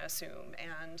rate do you want to assume?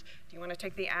 And do you want to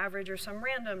take the average or some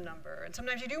random number? And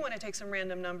sometimes you do want to take some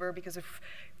random number, because if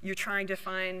you're trying to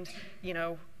find,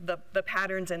 the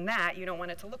patterns in that, you don't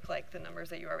want it to look like the numbers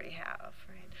that you already have,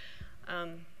 right?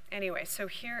 Anyway, so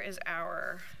here is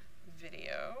our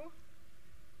video.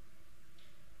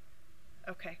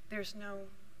 Okay, there's no,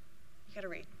 you got to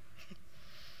read.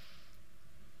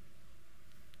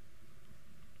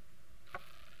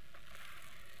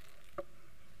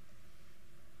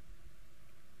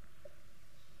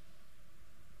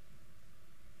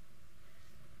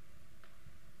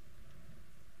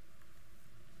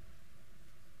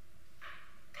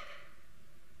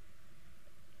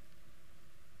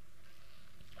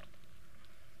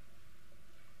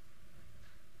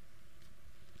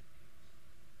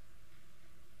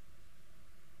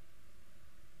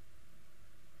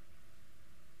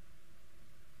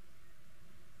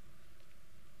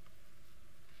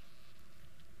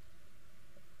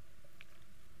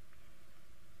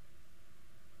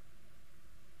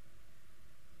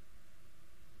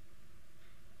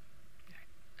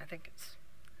 I think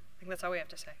that's all we have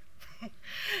to say.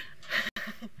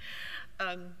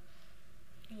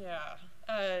 Yeah,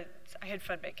 I had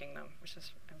fun making them, which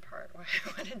is in part why I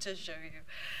wanted to show you.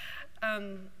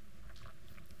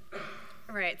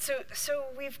 Right, so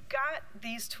we've got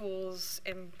these tools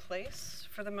in place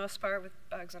for the most part with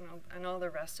bugs and all the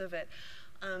rest of it.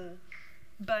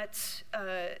 But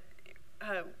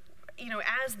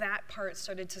as that part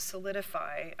started to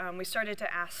solidify, we started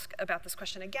to ask about this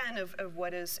question again of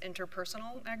what is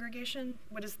interpersonal aggregation?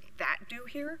 What does that do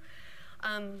here?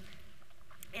 And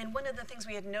one of the things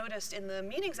we had noticed in the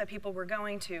meetings that people were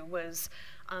going to was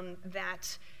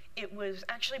that it was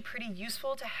actually pretty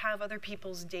useful to have other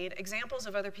people's data, examples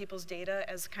of other people's data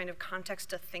as kind of context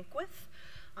to think with.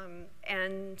 An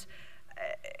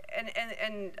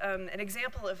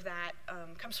example of that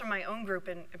comes from my own group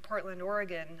in Portland,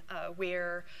 Oregon,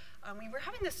 where we were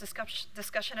having this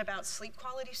discussion about sleep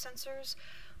quality sensors,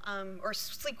 or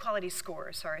sleep quality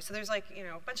scores, sorry. So there's like,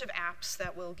 a bunch of apps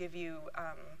that will give you,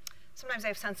 sometimes they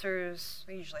have sensors,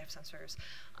 they usually have sensors,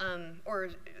 or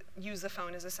use the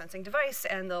phone as a sensing device,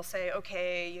 and they'll say,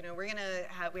 okay,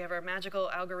 we have our magical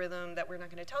algorithm that we're not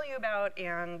gonna tell you about,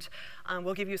 and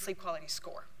we'll give you a sleep quality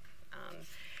score.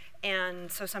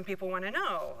 And so some people want to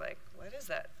know, like, what is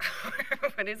that?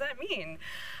 What does that mean?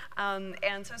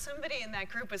 And so somebody in that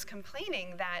group was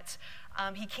complaining that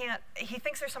he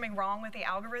thinks there's something wrong with the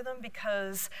algorithm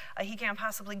because he can't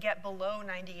possibly get below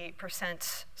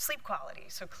 98% sleep quality.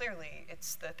 So clearly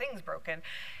the thing's broken.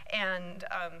 And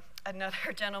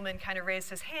another gentleman kind of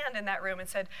raised his hand in that room and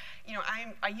said, you know,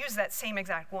 I use that same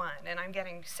exact one and I'm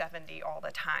getting 70 all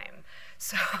the time.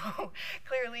 So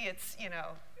clearly it's, you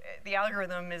know, the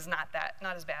algorithm is not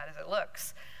as bad as it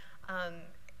looks.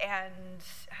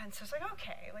 And so it's like,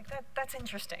 okay, like that's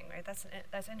interesting, right?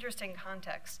 That's interesting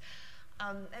context.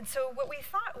 And so what we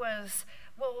thought was,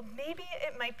 well, maybe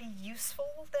it might be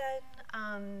useful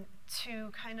then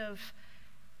to kind of,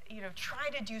 you know, try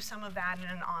to do some of that in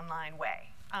an online way.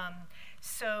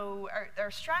 So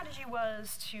our strategy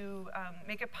was to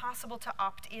make it possible to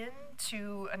opt in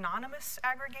to anonymous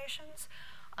aggregations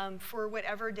for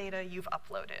whatever data you've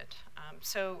uploaded.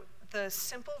 So the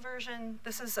simple version,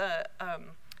 this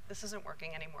isn't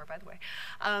working anymore, by the way.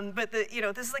 But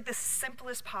this is like the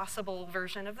simplest possible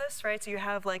version of this, right? So you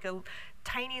have like a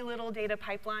tiny little data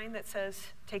pipeline that says,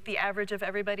 take the average of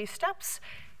everybody's steps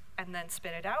and then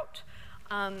spit it out.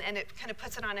 And it kind of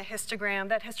puts it on a histogram.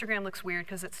 That histogram looks weird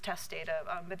because it's test data.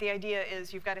 But the idea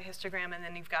is you've got a histogram and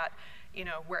then you've got, you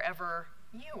know, wherever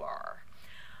you are.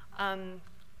 And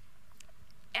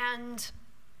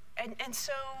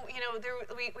so, you know,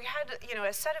 we had, you know,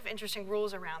 a set of interesting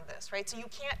rules around this, right? So you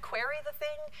can't query the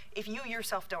thing if you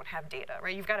yourself don't have data,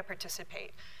 right? You've got to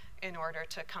participate in order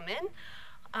to come in.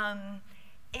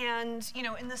 And, you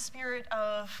know, in the spirit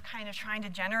of kind of trying to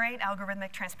generate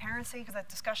algorithmic transparency, because that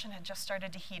discussion had just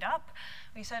started to heat up,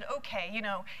 we said, okay, you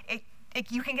know,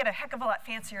 you can get a heck of a lot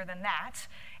fancier than that.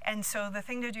 And so the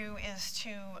thing to do is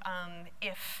to,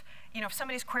 if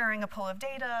somebody's querying a pool of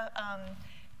data,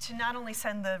 to not only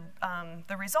send the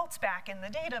results back in the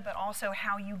data, but also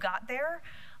how you got there,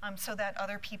 so that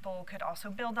other people could also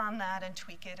build on that and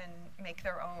tweak it and make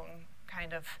their own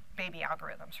kind of baby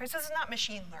algorithms, right? So this is not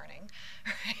machine learning,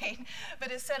 right? But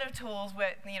a set of tools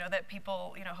that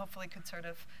people, you know, hopefully could sort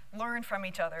of learn from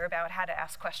each other about how to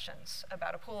ask questions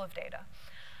about a pool of data.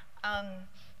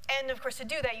 And of course, to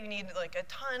do that, you need like a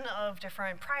ton of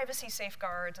different privacy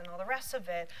safeguards and all the rest of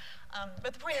it.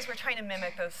 But the point is, we're trying to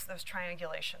mimic those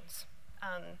triangulations.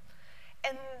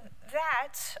 And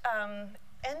that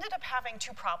ended up having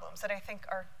two problems that I think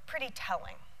are pretty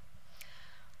telling.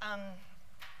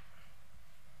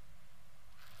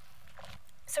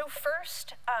 So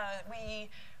first, we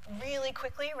really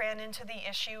quickly ran into the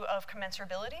issue of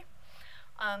commensurability,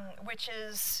 which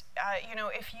is, you know,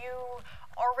 if you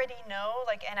already know,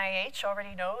 like NIH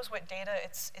already knows what data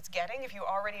it's getting, if you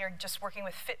already are just working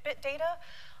with Fitbit data,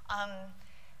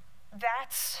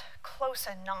 that's close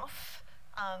enough.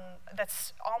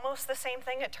 That's almost the same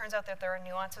thing. It turns out that there are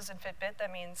nuances in Fitbit.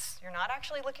 That means you're not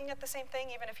actually looking at the same thing,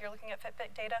 even if you're looking at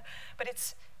Fitbit data. But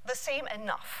it's the same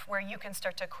enough where you can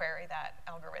start to query that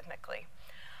algorithmically.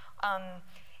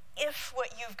 If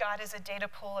what you've got is a data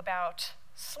pool about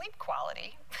sleep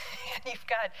quality, and you've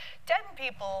got 10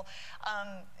 people,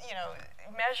 you know,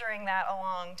 measuring that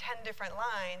along 10 different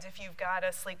lines, if you've got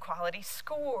a sleep quality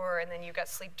score, and then you've got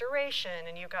sleep duration,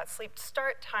 and you've got sleep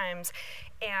start times,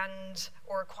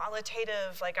 or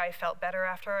qualitative, like I felt better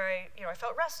after I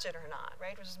felt rested or not,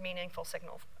 right, which is a meaningful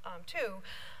signal too.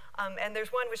 And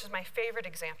there's one which is my favorite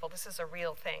example. This is a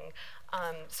real thing.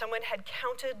 Someone had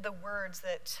counted the words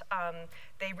that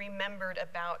they remembered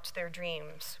about their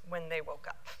dreams when they woke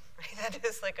up. Right? That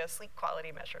is like a sleep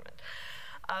quality measurement.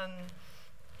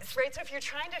 Right, so if you're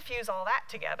trying to fuse all that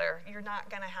together, you're not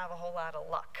going to have a whole lot of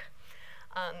luck.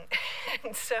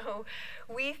 And so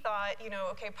we thought, you know,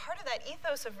 okay, part of that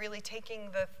ethos of really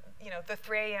taking the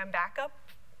 3 a.m. backup,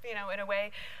 you know, in a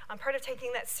way, part of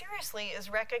taking that seriously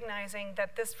is recognizing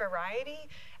that this variety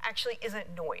actually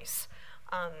isn't noise.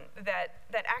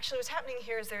 That actually what's happening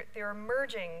here is they're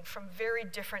emerging from very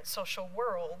different social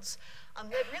worlds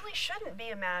that really shouldn't be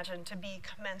imagined to be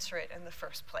commensurate in the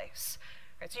first place.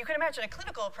 Right? So you can imagine a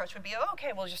clinical approach would be, oh,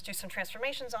 okay, we'll just do some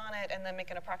transformations on it and then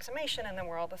make an approximation and then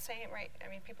we're all the same, right?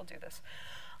 I mean, people do this.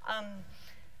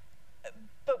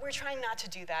 But we're trying not to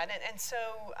do that. And so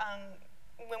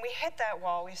when we hit that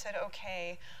wall, we said,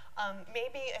 okay,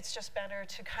 maybe it's just better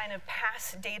to kind of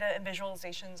pass data and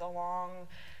visualizations along,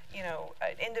 you know,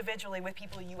 individually with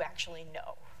people you actually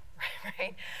know,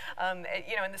 right?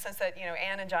 You know, in the sense that, you know,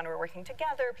 Anne and John were working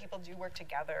together, people do work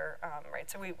together, right?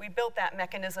 So we built that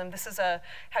mechanism. This is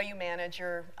how you manage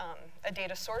your, a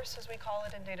data source, as we call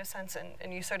it in data sense,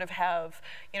 and you sort of have,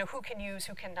 you know, who can use,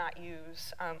 who cannot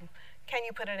use, can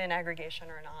you put it in aggregation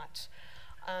or not?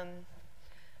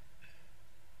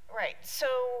 Right, so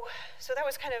that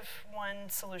was kind of one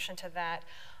solution to that.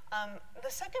 The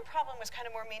second problem was kind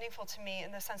of more meaningful to me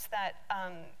in the sense that,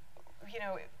 you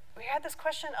know, we had this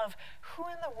question of who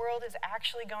in the world is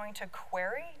actually going to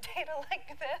query data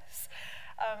like this?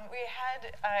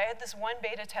 I had this one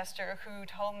beta tester who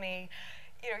told me,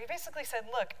 you know, he basically said,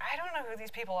 look, I don't know who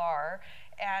these people are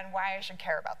and why I should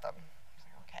care about them. I was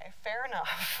like, okay, fair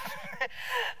enough.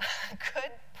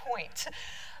 Good point.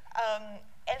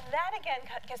 And that, again,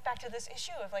 gets back to this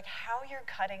issue of like how you're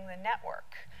cutting the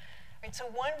network. Right, so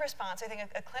one response, I think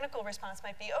a clinical response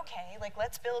might be, okay, like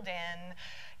let's build in,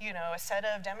 you know, a set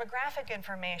of demographic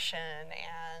information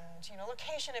and, you know,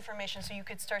 location information so you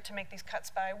could start to make these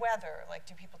cuts by weather. Like,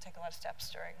 do people take a lot of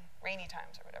steps during rainy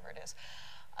times or whatever it is?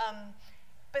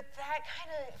 But that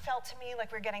kind of felt to me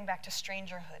like we're getting back to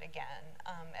strangerhood again,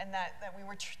 and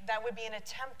that would be an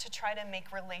attempt to try to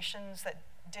make relations that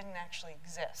didn't actually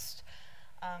exist.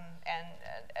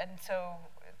 And so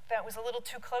that was a little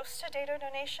too close to data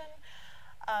donation,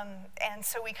 and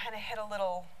so we kind of hit a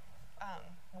little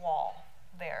wall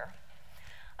there.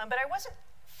 But I wasn't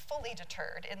fully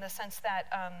deterred in the sense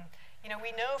that, you know,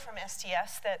 we know from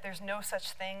STS that there's no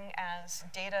such thing as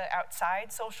data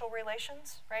outside social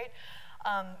relations, right?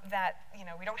 That, you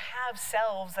know, we don't have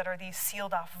selves that are these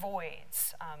sealed off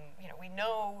voids. You know, we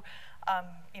know,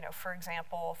 you know, for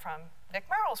example, from Nick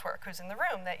Merrill's work, who's in the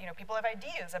room, that, you know, people have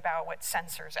ideas about what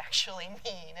sensors actually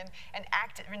mean and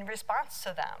act in response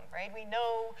to them, right? We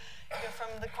know, you know,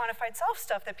 from the quantified self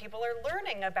stuff that people are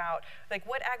learning about, like,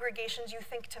 what aggregations you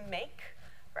think to make,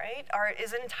 right,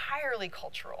 is entirely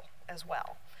cultural as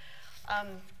well.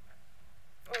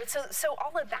 So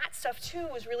all of that stuff, too,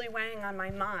 was really weighing on my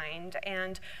mind,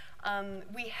 and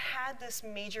we had this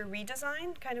major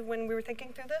redesign kind of when we were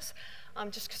thinking through this,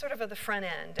 just sort of at the front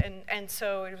end, and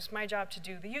so it was my job to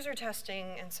do the user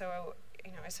testing, and so,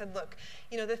 you know, I said, look,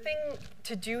 you know, the thing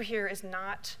to do here is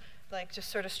not like just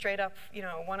sort of straight up, you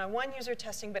know, one-on-one user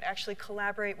testing, but actually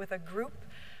collaborate with a group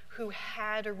who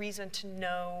had a reason to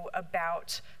know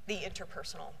about the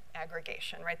interpersonal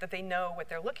aggregation, right? That they know what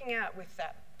they're looking at with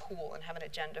that pool and have an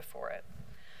agenda for it.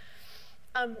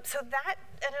 So that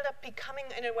ended up becoming,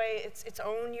 in a way, its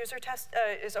own user test,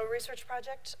 its own research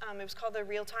project. It was called the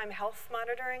Real-Time Health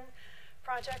Monitoring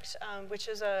Project, which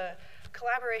is a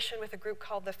collaboration with a group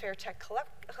called the Fair Tech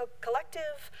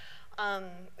Collective.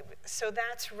 So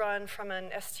that's run from an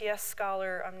STS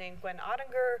scholar named Gwen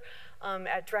Ottinger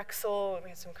at Drexel. We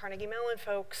had some Carnegie Mellon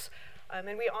folks.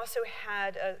 And we also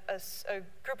had a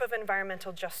group of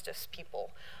environmental justice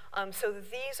people. So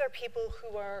these are people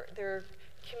who are, they're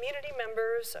community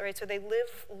members, all right, so they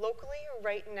live locally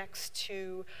right next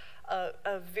to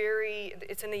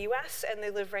it's in the US, and they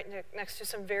live right next to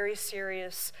some very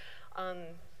serious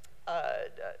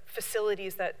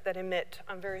facilities that emit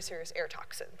very serious air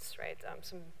toxins, right,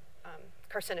 some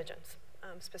carcinogens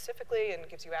specifically, and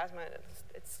gives you asthma.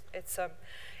 It's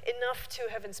enough to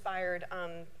have inspired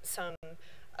some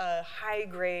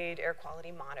high-grade air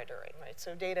quality monitoring, right?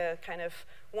 So data kind of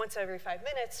once every 5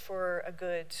 minutes for a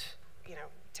good, you know,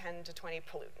 10 to 20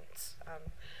 pollutants.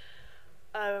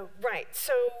 Right,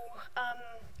 so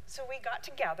we got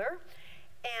together,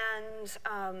 and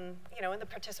you know, in the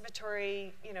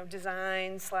participatory, you know,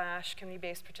 design /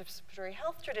 community-based participatory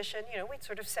health tradition, you know, we'd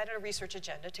sort of set a research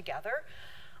agenda together.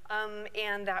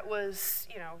 And that was,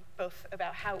 you know, both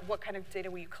about what kind of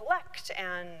data will you collect,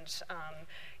 and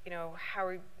you know, how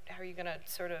are you going to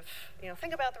sort of, you know,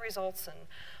 think about the results.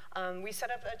 And we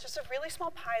set up just a really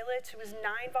small pilot. It was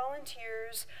 9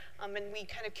 volunteers, and we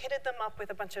kind of kitted them up with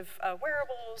a bunch of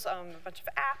wearables, a bunch of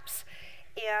apps,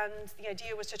 and the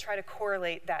idea was to try to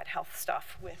correlate that health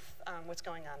stuff with what's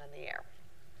going on in the air.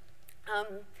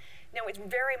 Now, it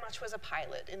very much was a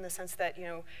pilot in the sense that, you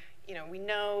know, we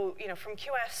know, you know, from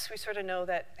QS, we sort of know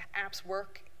that apps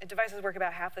work, devices work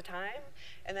about half the time,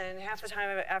 and then half the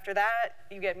time after that,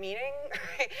 you get meaning,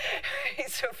 right?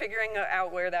 So figuring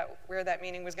out where that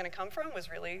meaning was going to come from was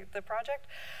really the project.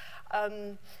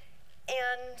 And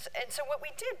so what we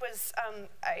did was,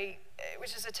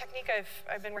 which is a technique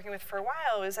I've been working with for a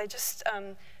while, is I just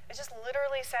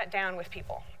literally sat down with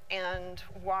people and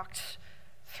walked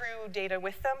through data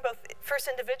with them, both first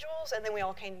individuals, and then we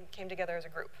all came together as a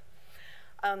group.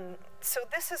 So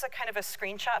this is a kind of a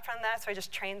screenshot from that. So I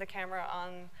just trained the camera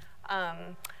on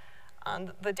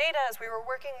the data as we were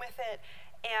working with it.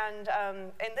 And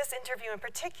in this interview in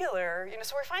particular, you know,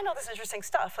 so we find all this interesting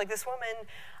stuff. Like this woman,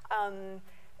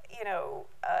 you know,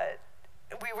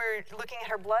 we were looking at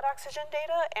her blood oxygen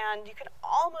data, and you can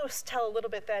almost tell a little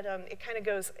bit that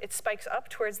it spikes up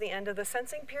towards the end of the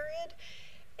sensing period.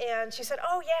 And she said,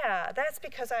 oh yeah, that's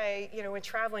because I, you know, went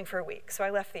traveling for a week, so I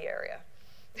left the area.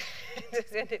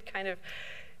 And it kind of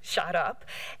shot up.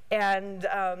 And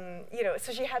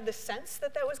so she had this sense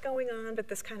that that was going on, but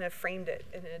this kind of framed it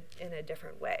in a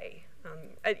different way.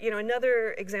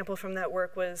 Another example from that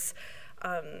work was,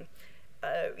 I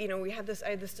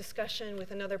had this discussion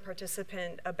with another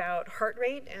participant about heart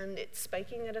rate and it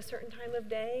spiking at a certain time of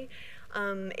day.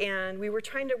 And we were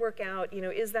trying to work out,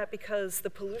 is that because the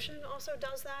pollution also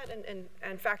does that?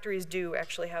 And factories do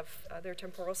actually have their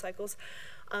temporal cycles.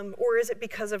 Or is it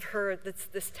because of her,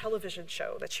 this television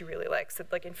show that she really likes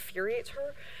that like infuriates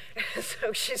her?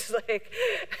 So she's like,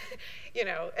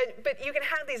 but you can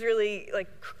have these really like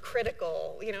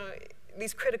critical,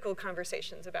 these critical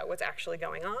conversations about what's actually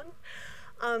going on.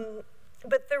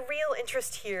 But the real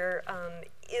interest here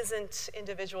isn't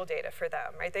individual data for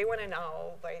them, right? They want to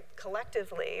know, like,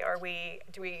 collectively, are we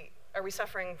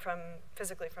suffering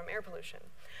physically from air pollution?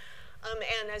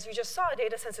 And as you just saw,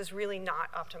 datasets is really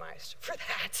not optimized for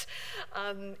that.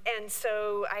 And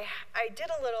so I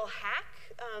did a little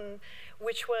hack,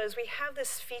 which was we have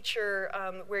this feature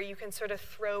where you can sort of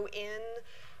throw in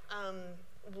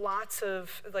lots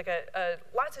of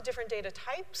different data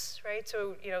types, right?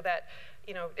 So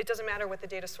it doesn't matter what the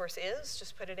data source is,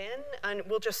 just put it in, and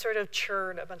we'll just sort of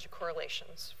churn a bunch of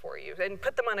correlations for you and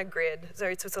put them on a grid. So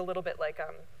it's a little bit like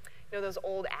those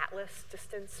old atlas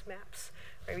distance maps,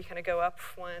 right? We kind of go up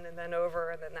one and then over,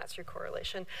 and then that's your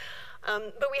correlation.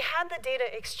 But we had the data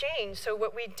exchange, so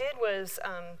what we did was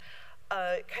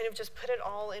kind of just put it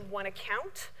all in one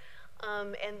account.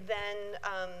 And then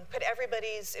put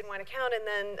everybody's in one account, and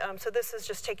then, so this is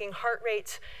just taking heart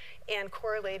rate and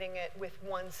correlating it with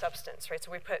one substance, right?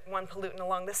 So we put one pollutant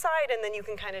along the side, and then you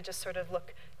can kind of just sort of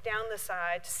look down the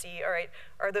side to see, all right,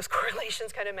 are those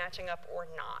correlations kind of matching up or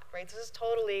not, right? This is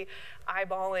totally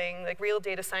eyeballing, like real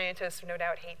data scientists no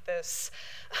doubt hate this,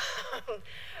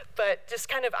 but just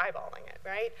kind of eyeballing it,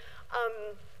 right?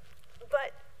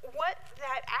 But what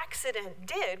that accident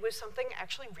did was something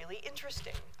actually really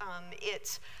interesting.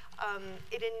 It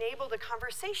enabled a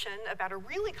conversation about a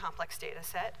really complex data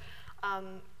set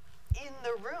in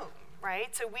the room,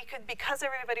 right? So we could, because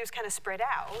everybody was kind of spread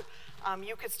out,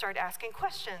 you could start asking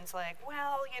questions like,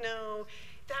 well,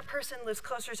 that person lives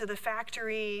closer to the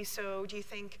factory, so do you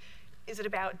think, is it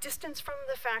about distance from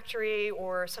the factory?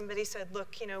 Or somebody said,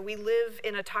 look, we live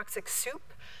in a toxic soup,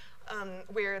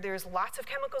 where there's lots of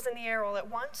chemicals in the air all at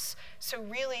once. So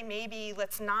really, maybe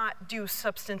let's not do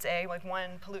substance A, like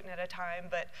one pollutant at a time,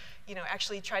 but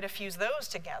actually try to fuse those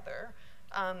together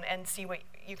and see what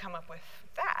you come up with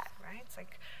that, right? It's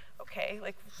like, okay,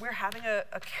 like we're having a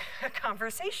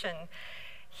conversation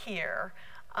here.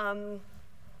 And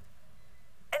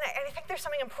I think there's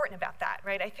something important about that,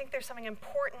 right? I think there's something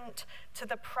important to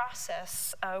the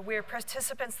process where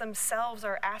participants themselves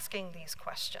are asking these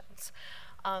questions.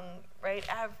 Right,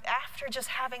 after just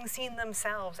having seen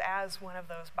themselves as one of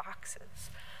those boxes,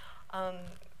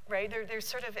 right? They're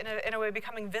sort of, in a way,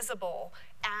 becoming visible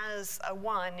as a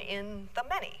one in the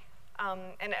many.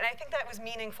 And I think that was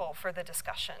meaningful for the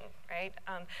discussion, right?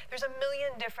 There's a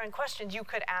million different questions you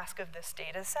could ask of this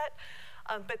data set,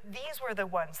 but these were the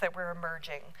ones that were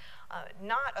emerging,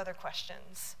 not other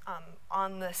questions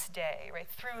on this day, right,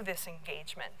 through this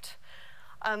engagement.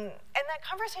 And that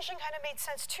conversation kind of made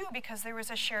sense, too, because there was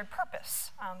a shared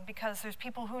purpose, because there's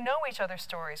people who know each other's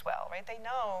stories well, right? They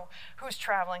know who's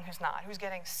traveling, who's not, who's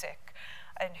getting sick,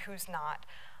 and who's not.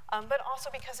 But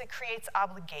also because it creates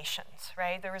obligations,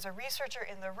 right? There was a researcher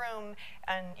in the room,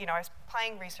 and I was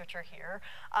playing researcher here,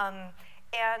 and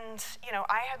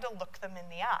I had to look them in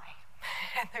the eye.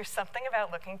 And there's something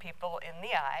about looking people in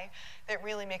the eye that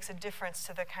really makes a difference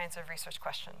to the kinds of research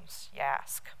questions you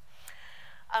ask.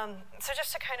 So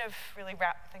just to kind of really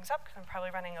wrap things up, because I'm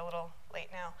probably running a little late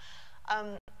now,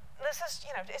 this is,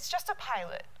 it's just a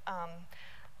pilot.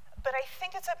 But I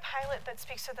think it's a pilot that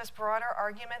speaks to this broader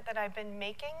argument that I've been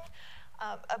making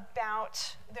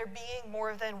about there being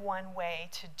more than one way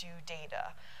to do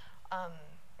data,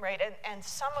 right? And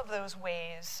some of those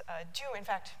ways do, in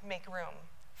fact, make room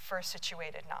for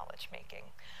situated knowledge making.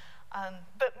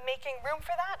 But making room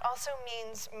for that also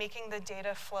means making the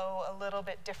data flow a little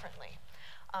bit differently.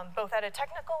 Both at a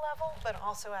technical level, but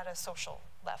also at a social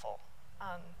level.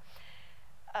 And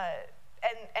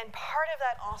part of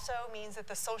that also means that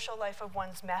the social life of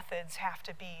one's methods have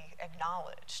to be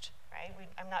acknowledged, right?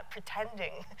 I'm not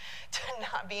pretending to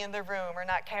not be in the room or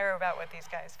not care about what these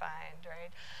guys find,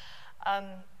 right? All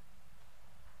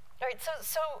right,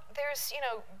 so there's,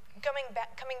 coming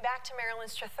back to Marilyn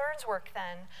Strathern's work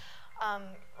then,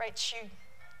 right,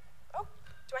 oh,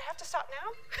 do I have to stop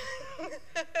now?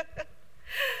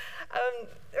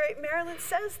 right, Marilyn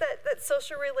says that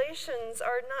social relations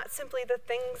are not simply the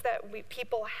things that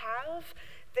people have,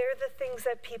 they're the things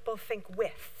that people think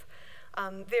with.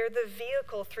 They're the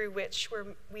vehicle through which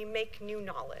we make new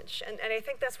knowledge. And I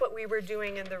think that's what we were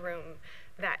doing in the room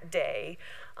that day.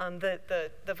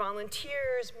 The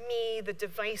volunteers, me, the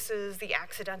devices, the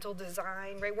accidental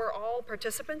design, right? We're all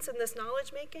participants in this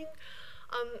knowledge making,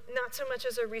 not so much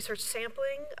as a research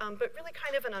sampling, but really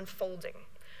kind of an unfolding,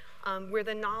 where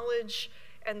the knowledge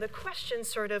and the questions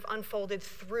sort of unfolded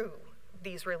through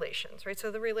these relations, right?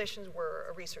 So the relations were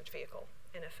a research vehicle,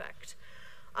 in effect.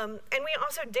 And we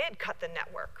also did cut the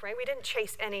network, right? We didn't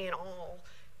chase any and all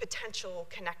potential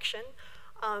connection.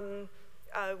 Only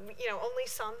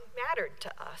some mattered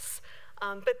to us.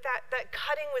 But that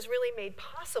cutting was really made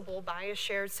possible by a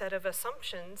shared set of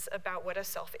assumptions about what a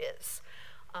self is,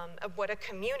 of what a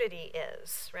community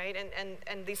is, right?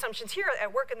 And the assumptions here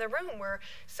at work in the room were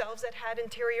selves that had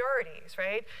interiorities,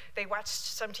 right? They watched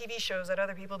some TV shows that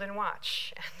other people didn't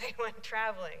watch, and they went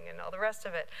traveling and all the rest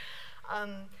of it.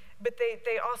 But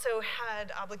they also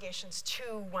had obligations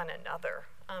to one another,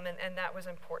 and that was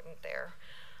important there.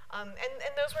 And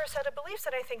those were a set of beliefs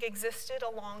that I think existed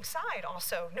alongside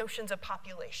also notions of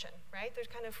population, right? They're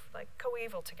kind of like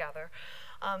coeval together.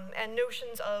 And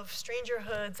notions of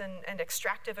strangerhoods and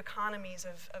extractive economies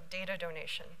of data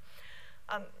donation.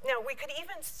 Now, we could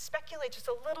even speculate just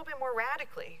a little bit more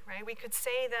radically, right? We could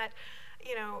say that,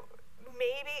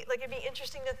 maybe, like, it'd be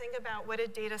interesting to think about what a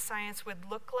data science would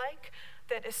look like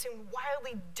that assumed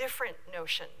wildly different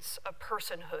notions of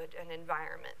personhood and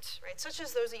environment, right? Such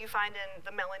as those that you find in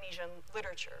the Melanesian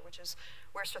literature, which is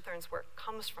where Strathern's work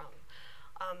comes from.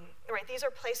 Right, these are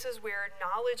places where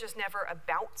knowledge is never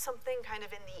about something kind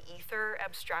of in the ether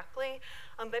abstractly,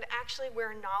 but actually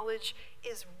where knowledge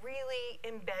is really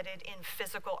embedded in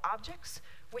physical objects,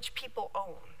 which people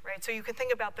own, right? So you can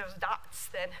think about those dots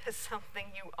then as something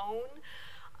you own,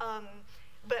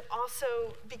 but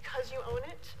also because you own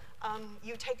it,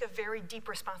 you take a very deep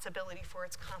responsibility for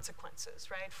its consequences,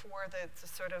 right? For the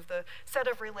sort of the set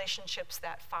of relationships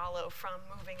that follow from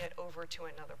moving it over to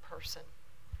another person.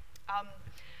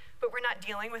 But we're not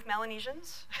dealing with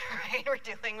Melanesians, right? We're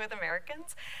dealing with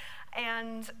Americans.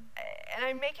 And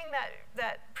I'm making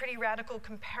that pretty radical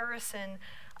comparison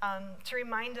to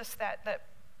remind us that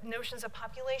notions of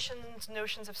populations,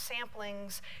 notions of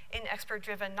samplings in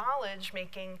expert-driven knowledge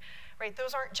making, right,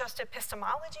 those aren't just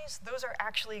epistemologies, those are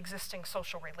actually existing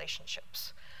social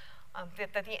relationships.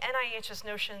 That the NIH's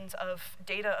notions of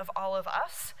data of all of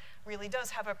us really does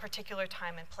have a particular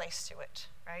time and place to it,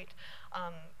 right?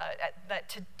 That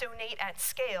to donate at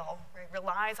scale, right,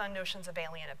 relies on notions of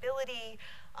alienability,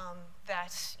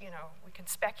 that we can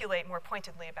speculate more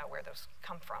pointedly about where those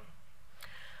come from.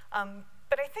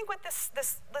 But I think what this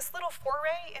little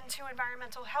foray into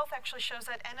environmental health actually shows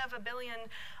that N of a billion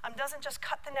doesn't just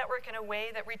cut the network in a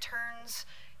way that returns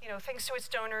things to its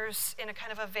donors in a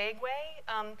kind of a vague way,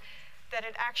 that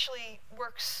it actually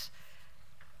works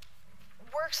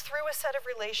through a set of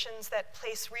relations that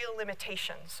place real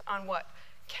limitations on what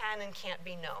can and can't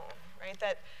be known, right?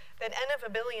 That N of a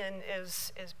billion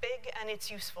is big and it's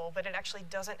useful, but it actually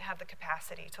doesn't have the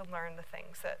capacity to learn the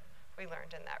things that we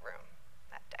learned in that room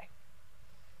that day.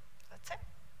 That's it.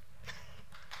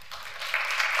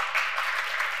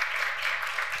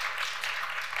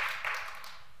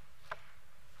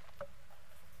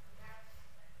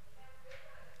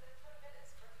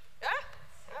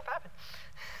 No problem.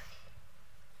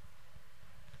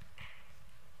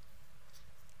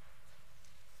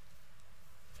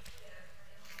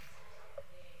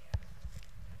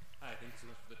 Hi, thanks so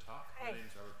much for the talk. Hi. My name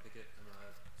is Robert Pickett. I'm a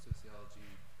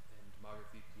sociology and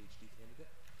demography PhD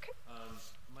candidate. Okay.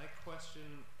 My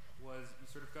question was, you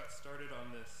sort of got started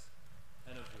on this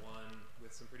N of one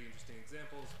with some pretty interesting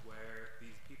examples where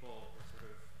these people were sort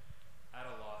of at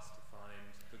a loss to find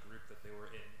the group that they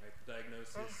were in, right? The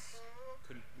diagnosis,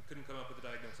 couldn't come up with a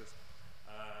diagnosis,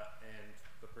 and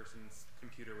the person's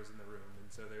computer was in the room, and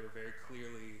so they were very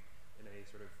clearly in a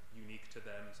sort of unique to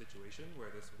them situation where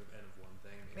this sort of N of one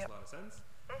thing makes a lot of sense.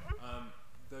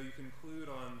 Though you conclude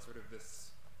on sort of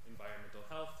this environmental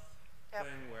health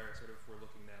thing where sort of we're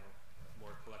looking now at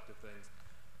more collective things.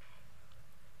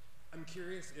 I'm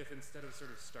curious if instead of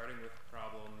sort of starting with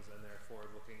problems and therefore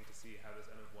looking to see how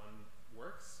this N of one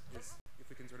works, is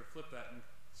if we can sort of flip that and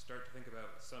start to think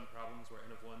about some problems where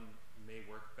N of one may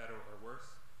work better or worse,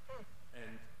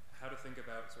 and how to think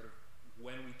about sort of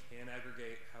when we can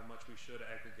aggregate, how much we should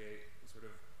aggregate, sort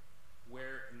of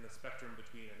where in the spectrum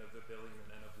between N of a billion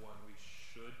and N of one we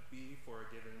should be for a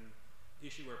given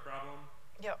issue or problem.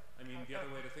 I mean, the other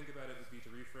way to think about it would be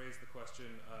to rephrase the question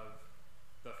of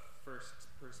the first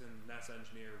person NASA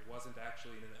engineer wasn't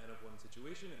actually in an N-of-1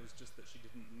 situation. It was just that she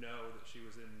didn't know that she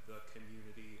was in the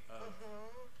community of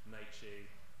nightshade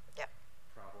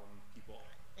problem people.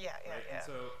 Yeah, yeah, right? yeah. And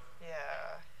so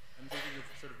yeah. I'm thinking of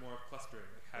sort of more of clustering.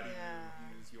 Like how do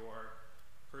you use your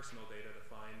personal data to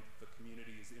find the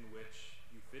communities in which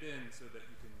you fit in so that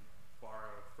you can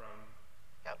borrow from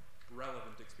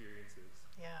relevant experiences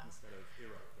instead of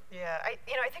irrelevant? Yeah, I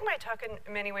think my talk in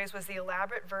many ways was the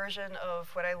elaborate version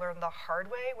of what I learned the hard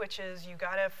way, which is you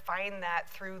got to find that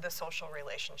through the social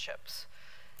relationships.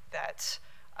 That,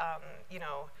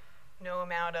 no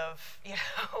amount of,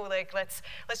 like let's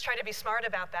try to be smart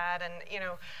about that, and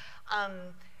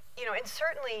and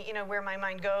certainly, where my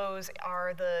mind goes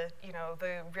are the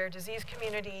rare disease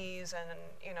communities and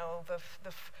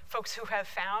the folks who have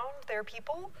found their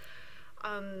people.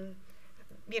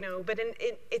 But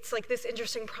it's like this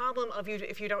interesting problem of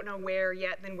if you don't know where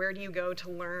yet, then where do you go to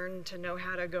learn to know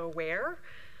how to go where?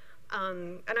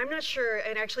 And I'm not sure,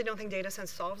 and I actually don't think DataSense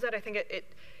solves that. I think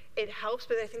it helps,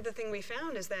 but I think the thing we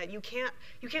found is that you can't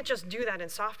just do that in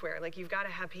software. Like you've got to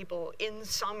have people in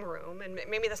some room, and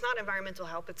maybe that's not environmental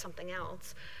help, it's something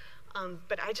else.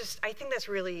 But I think that's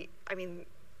really,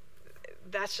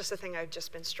 that's just the thing I've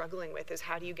just been struggling with, is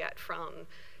how do you get from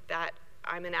that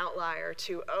I'm an outlier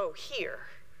to, oh, here,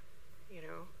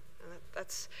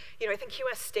 that's, I think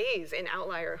QS stays in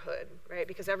outlierhood, right?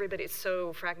 Because everybody's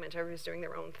so fragmented, everybody's doing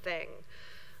their own thing.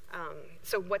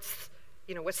 So what's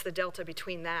the delta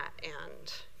between that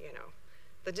and,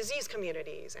 the disease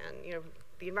communities and,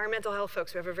 the environmental health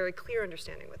folks who have a very clear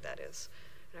understanding what that is.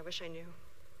 And I wish I knew.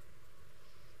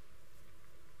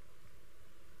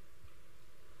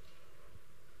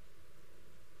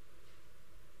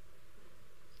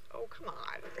 Oh, come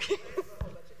on.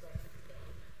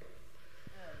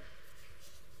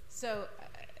 So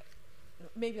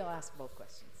maybe I'll ask both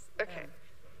questions. Okay.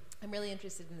 I'm really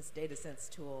interested in this DataSense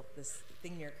tool, this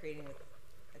thing you're creating with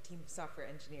a team of software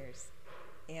engineers,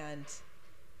 and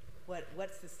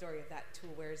what's the story of that tool?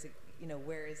 Where is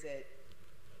it?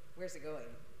 Where's it going?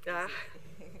 Oh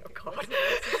God. What's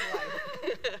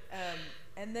its life?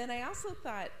 And then I also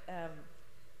thought,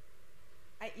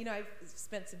 I've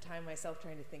spent some time myself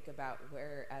trying to think about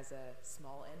where, as a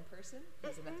small n person,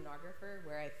 as an ethnographer,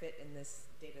 where I fit in this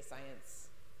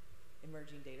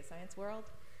emerging data science world.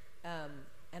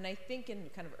 And I think in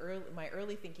kind of my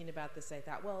early thinking about this, I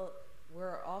thought, well,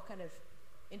 we're all kind of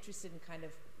interested in kind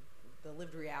of the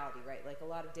lived reality, right? Like a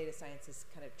lot of data science is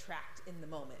kind of tracked in the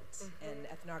moment, and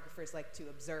ethnographers like to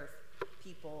observe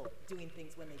people doing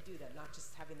things when they do them, not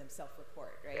just having them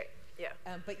self-report, right? Yeah.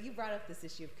 But you brought up this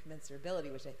issue of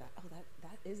commensurability, which I thought, oh,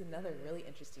 that is another really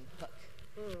interesting hook.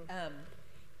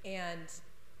 And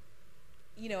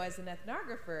as an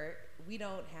ethnographer, we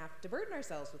don't have to burden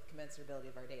ourselves with commensurability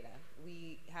of our data.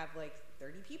 We have like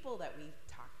 30 people that we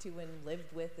talked to and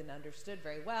lived with and understood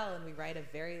very well, and we write a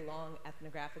very long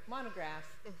ethnographic monograph,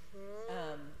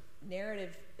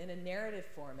 narrative in a narrative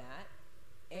format,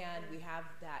 and we have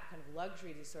that kind of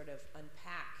luxury to sort of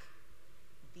unpack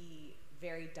the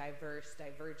very diverse,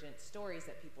 divergent stories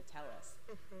that people tell us.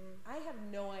 I have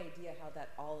no idea how that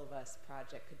All of Us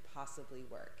project could possibly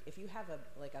work. If you have a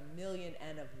million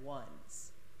N of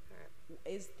ones,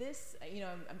 is this,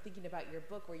 I'm thinking about your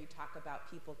book where you talk about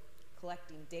people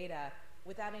collecting data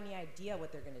without any idea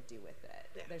what they're going to do with it.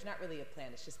 Yeah. There's not really a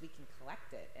plan. It's just we can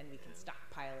collect it and we can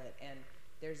stockpile it, and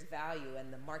there's value,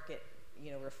 and the market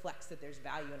reflects that there's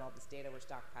value in all this data we're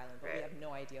stockpiling, but we have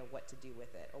no idea what to do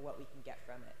with it or what we can get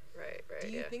from it. Right. Do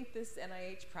you think this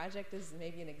NIH project is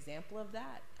maybe an example of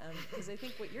that? Because I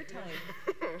think what you're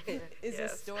telling is a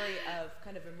story of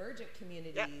kind of emergent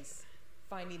communities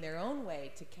finding their own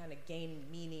way to kind of gain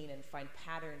meaning and find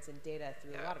patterns in data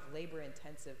through a lot of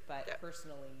labor-intensive but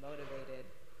personally motivated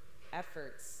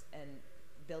efforts and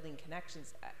building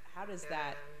connections. How does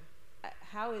that?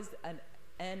 How is an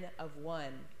N of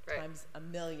one times a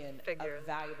million a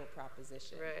valuable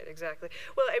proposition? Right, exactly.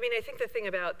 Well, I mean, I think the thing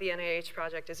about the NIH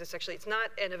project is it's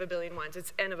not N of a billion ones,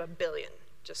 it's N of a billion,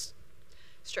 just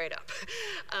straight up.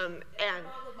 And it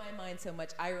followed my mind so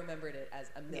much, I remembered it as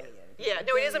a million. Yeah,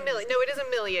 no, it is a million. No, it is a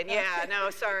million. Yeah,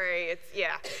 no, sorry.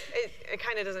 It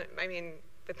kind of doesn't,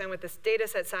 but then with this data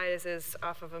set sizes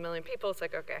off of 1 million people, it's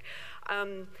like, okay.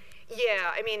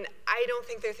 Yeah, I don't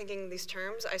think they're thinking these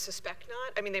terms. I suspect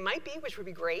not. They might be, which would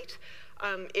be great.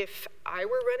 If I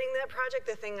were running that project,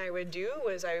 the thing I would do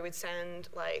was I would send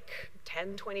like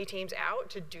 10, 20 teams out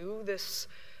to do this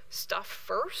stuff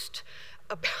first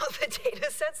about the data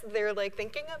sets they're like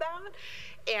thinking about,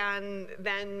 and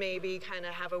then maybe kind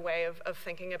of have a way of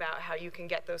thinking about how you can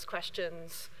get those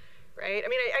questions right? I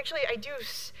mean, I do,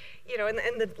 you know, and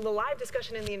the live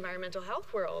discussion in the environmental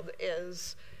health world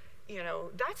is, you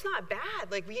know, that's not bad.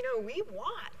 Like, you know, we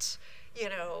want, you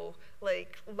know,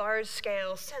 like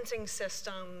large-scale sensing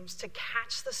systems to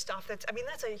catch the stuff that's, I mean,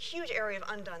 that's a huge area of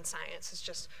undone science. It's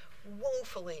just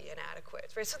woefully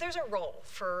inadequate, right? So there's a role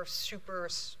for super,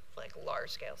 like,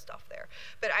 large-scale stuff there.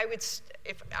 But I would,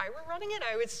 if I were running it,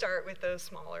 I would start with those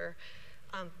smaller,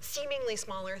 seemingly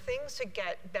smaller things to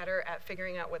get better at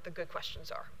figuring out what the good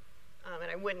questions are. And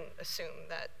I wouldn't assume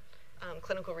that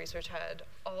clinical research had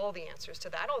all the answers to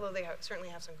that, although they certainly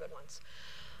have some good ones.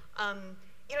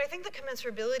 You know, I think the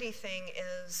commensurability thing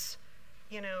is,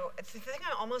 you know, the thing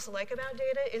I almost like about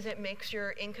data is it makes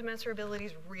your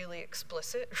incommensurabilities really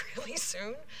explicit really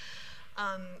soon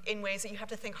in ways that you have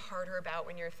to think harder about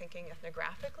when you're thinking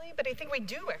ethnographically. But I think we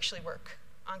do actually work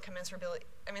on commensurability.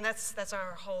 I mean, that's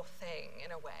our whole thing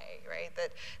in a way, right?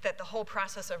 That the whole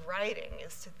process of writing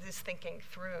is thinking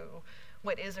through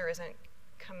what is or isn't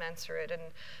commensurate. And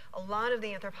a lot of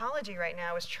the anthropology right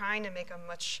now is trying to make a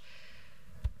much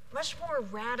more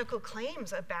radical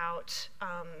claims about,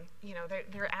 you know,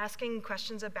 they're asking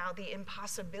questions about the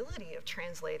impossibility of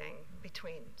translating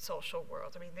between social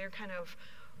worlds. I mean, they're kind of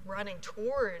running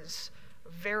towards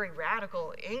very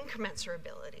radical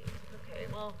incommensurability. Okay,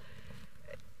 well,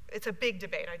 it's a big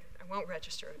debate. I won't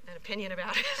register an opinion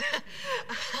about it.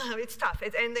 It's tough,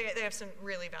 and they have some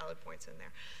really valid points in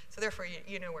there. So therefore,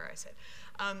 you know where I sit.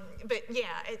 But yeah,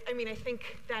 I mean, I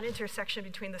think that intersection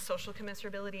between the social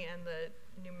commensurability and the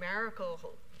numerical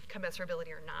commensurability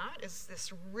or not is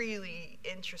this really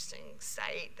interesting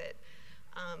site that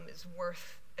is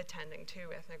worth attending to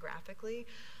ethnographically.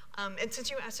 And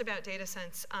since you asked about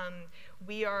DataSense,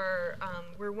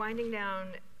 we're winding down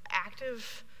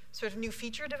active sort of new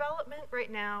feature development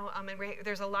right now, and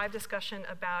there's a live discussion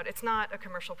about, it's not a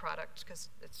commercial product because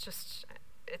it's just,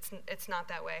 it's not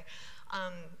that way.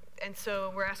 And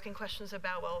so we're asking questions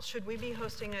about, well, should we be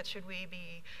hosting it? Should we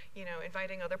be, you know,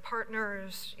 inviting other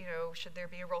partners? You know, should there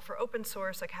be a role for open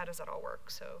source? Like, how does that all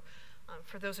work? So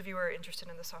for those of you who are interested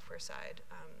in the software side,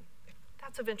 if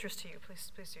that's of interest to you, please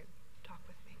do talk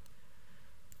with me.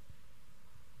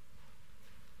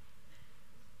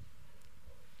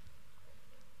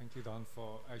 Thank you, Don,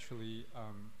 for actually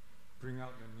bring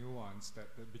out the nuance that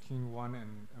between 1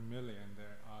 and a million,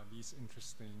 there are these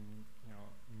interesting, you know,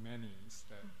 manys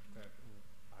that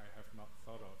I have not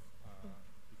thought of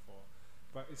before.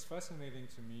 But it's fascinating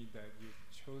to me that you've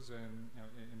chosen, you know,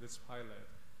 in this pilot,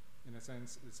 in a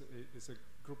sense, it's a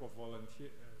group of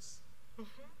volunteers,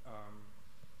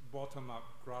 bottom-up,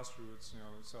 grassroots, you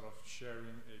know, sort of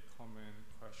sharing a common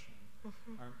question.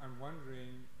 I'm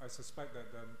wondering, I suspect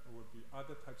that there would be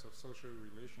other types of social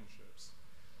relationships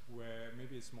where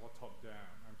maybe it's more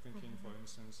top-down. I'm thinking, for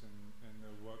instance, in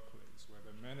the workplace, where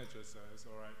the manager says,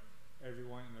 all right,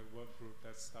 everyone in the work group,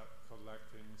 let's start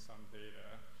collecting some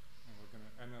data, and we're going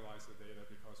to analyze the data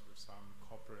because with some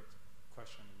corporate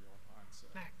question we want to answer,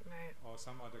 right. or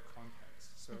some other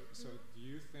context. So do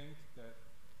you think that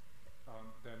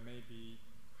there may be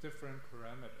different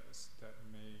parameters that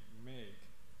may make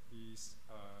these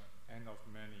N of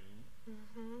many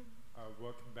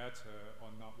work better or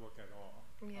not work at all?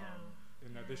 Yeah.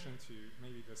 In addition to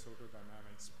maybe the social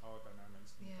dynamics, power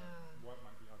dynamics, what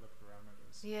might be other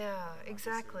parameters? Yeah,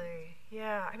 exactly.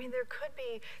 Yeah, I mean, there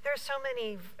are so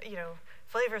many, you know,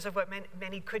 flavors of what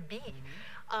many could be.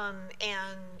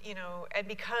 And, you know, and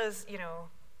because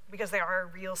they are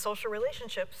real social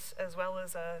relationships as well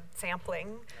as a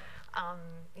sampling,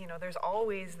 you know, there's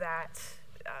always that,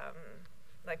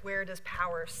 like, where does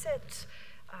power sit?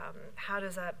 How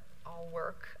does that all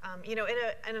work? You know,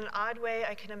 in an odd way,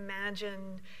 I can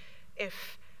imagine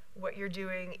if what you're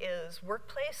doing is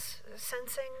workplace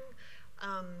sensing.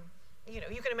 You know,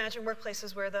 you can imagine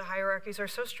workplaces where the hierarchies are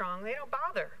so strong they don't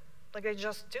bother, like they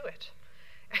just do it,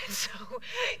 and so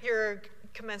your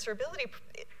commensurability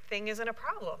thing isn't a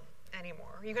problem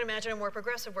anymore. You can imagine a more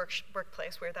progressive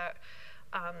workplace where that,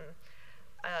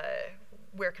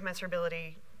 where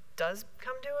commensurability does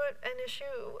come to an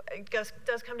issue, it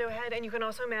does come to a head, and you can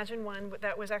also imagine one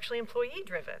that was actually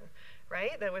employee-driven,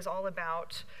 right? That was all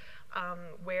about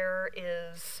where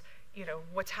is, you know,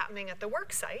 what's happening at the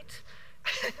work site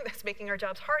that's making our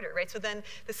jobs harder, right? So then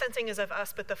the sensing is of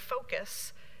us, but the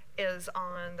focus is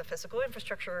on the physical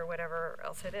infrastructure or whatever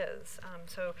else it is.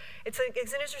 So it's an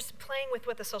interest playing with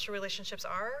what the social relationships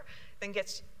are, then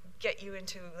get you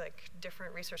into like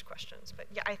different research questions. But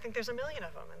yeah, I think there's a million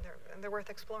of them, and they're worth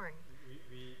exploring.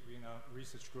 We in our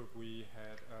research group, we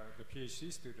had the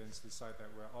PhD students decide that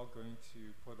we're all going to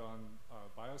put on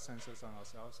biosensors on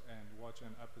ourselves and watch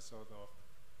an episode of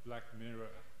Black Mirror.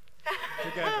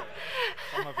 together.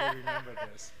 Some of you remember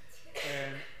this.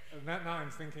 And now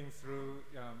I'm thinking through,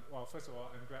 well, first of all,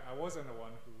 I'm glad I wasn't the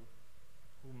one who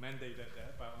mandated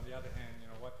that, but on the other hand,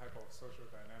 what type of social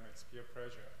dynamics, peer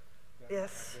pressure that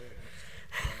Yes. have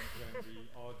been when we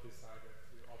all decided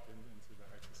to opt into the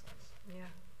exercise. Yeah.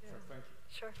 So thank you.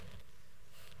 Sure.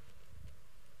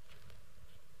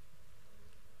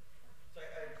 So I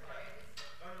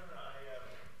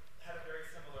had a very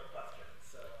similar question,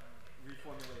 so I'm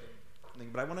reformulating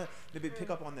something. But I want to maybe pick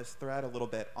up on this thread a little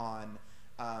bit on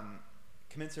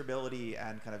commensurability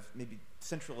and kind of maybe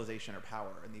centralization or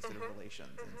power in these sort of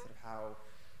relations, and sort of how,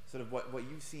 sort of what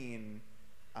you've seen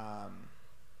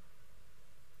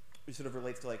sort of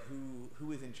relates to like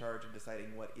who is in charge of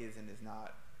deciding what is and is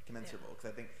not commensurable. Because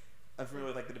I think I'm familiar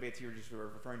with like the debates you were just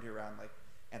referring to around like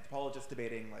anthropologists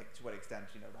debating like to what extent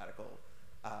radical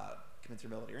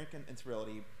commensurability or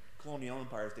incommensurability. Colonial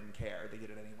empires didn't care; they did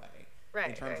it anyway. Right,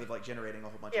 in terms of like generating a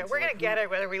whole bunch. Yeah, of we're gonna get it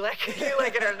whether we like you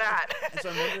like it or not. And so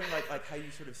I'm wondering like how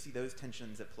you sort of see those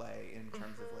tensions at play in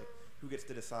terms of like who gets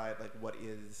to decide like what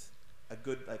is a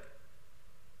good like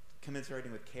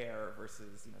commensurating with care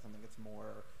versus something that's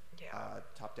more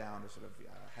top down or sort of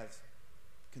has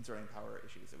concerning power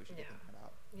issues that we should be thinking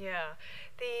about. Yeah,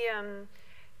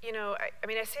 I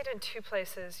mean I see it in two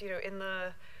places. In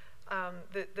the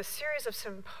series of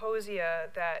symposia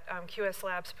that QS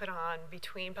Labs put on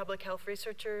between public health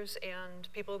researchers and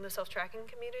people in the self-tracking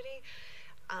community,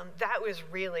 that was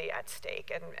really at stake,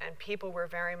 and people were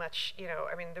very much,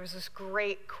 I mean, there was this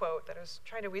great quote that I was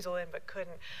trying to weasel in but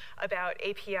couldn't, about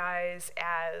APIs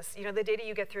as, the data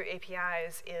you get through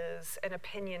APIs is an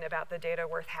opinion about the data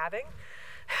worth having.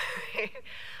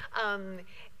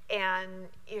 And,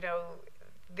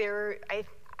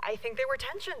 I think there were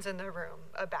tensions in the room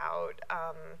about,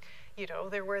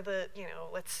 there were the,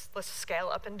 let's scale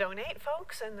up and donate,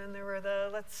 folks, and then there were the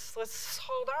let's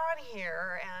hold on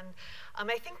here, and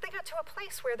I think they got to a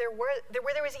place where there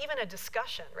was even a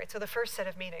discussion, right? So the first set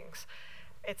of meetings,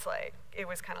 it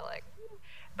was kind of like,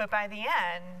 but by the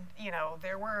end,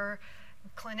 there were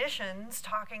clinicians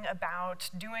talking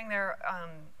about doing their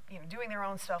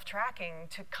own self-tracking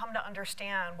to come to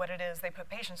understand what it is they put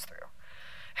patients through.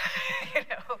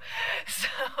 So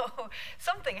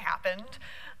something happened.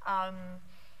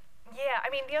 Yeah, I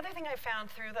mean, the other thing I found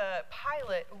through the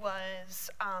pilot was,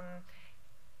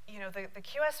 the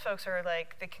QS folks are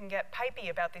like, they can get pipey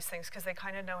about these things because they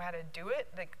kind of know how to do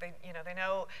it. They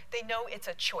know it's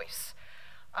a choice.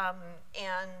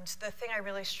 And the thing I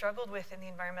really struggled with in the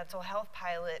environmental health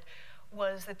pilot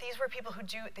was that these were people who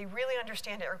they really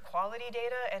understand air quality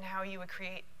data and how you would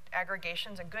create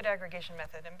aggregations, a good aggregation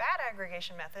method and bad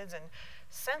aggregation methods, and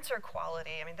sensor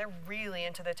quality. I mean, they're really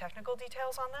into the technical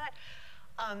details on that.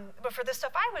 But for the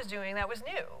stuff I was doing, that was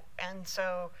new. And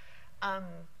so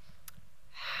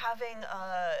having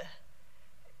a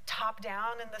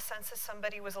top-down in the sense that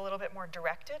somebody was a little bit more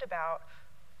directed about,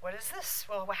 what is this?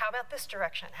 Well, how about this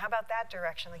direction? How about that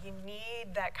direction? Like, you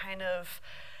need that kind of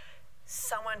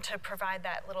someone to provide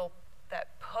that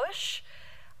push.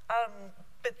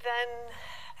 But then,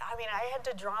 I mean, I had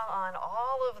to draw on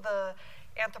all of the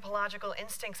anthropological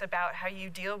instincts about how you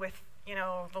deal with,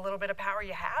 the little bit of power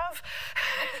you have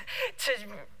to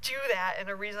do that in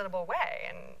a reasonable way.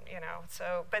 And,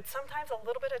 but sometimes a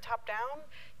little bit of top-down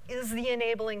is the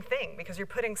enabling thing because you're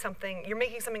making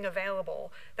something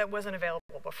available that wasn't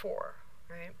available before,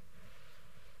 right?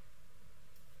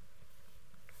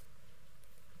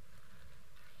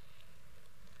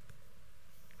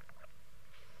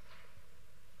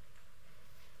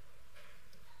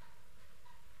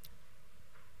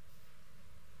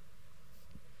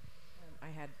 I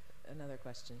had another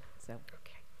question, so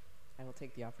I will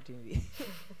take the opportunity.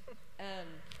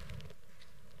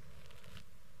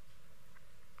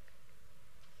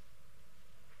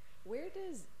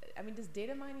 Does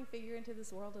data mining figure into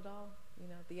this world at all?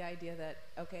 The idea that,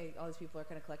 okay, all these people are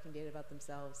kind of collecting data about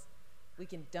themselves. We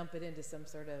can dump it into some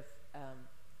sort of,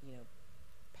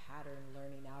 pattern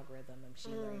learning algorithm, a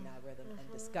machine learning algorithm,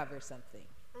 and discover something.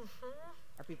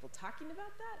 Are people talking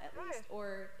about that at least?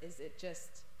 Or is it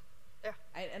just... Yeah.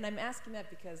 And I'm asking that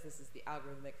because this is the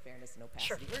Algorithmic Fairness and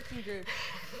Opacity Working Group,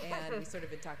 and we've sort of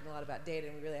been talking a lot about data,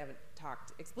 and we really haven't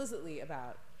talked explicitly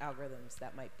about algorithms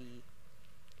that might be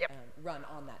run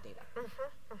on that data.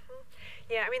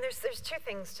 Yeah, I mean, there's two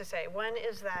things to say. One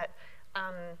is that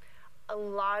a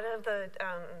lot of the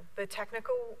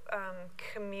technical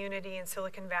community in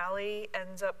Silicon Valley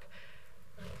ends up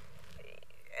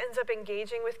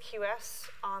engaging with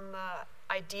QS on the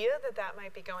idea that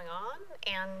might be going on,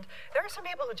 and there are some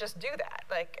people who just do that.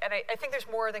 And I think there's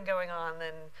more than going on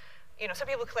than some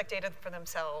people collect data for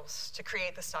themselves to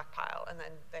create the stockpile, and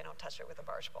then they don't touch it with a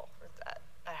barge pole. That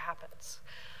happens.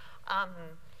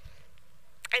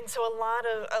 And so a lot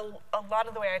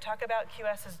of the way I talk about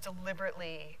QS is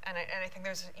deliberately, and I think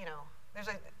there's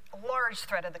a large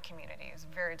thread of the community is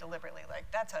very deliberately like,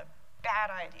 that's a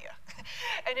bad idea.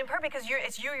 And in part because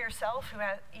it's you yourself who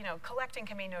has, collecting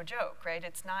can be no joke, right?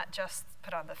 It's not just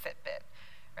put on the Fitbit,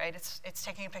 right? It's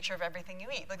taking a picture of everything you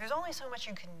eat. Like, there's only so much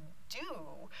you can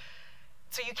do.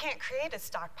 So you can't create a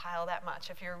stockpile that much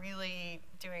if you're really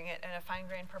doing it in a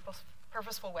fine-grained,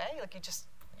 purposeful way. Like,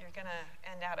 you're gonna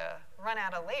run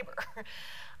out of labor.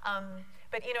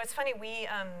 But it's funny.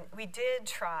 We did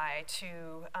try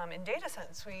to in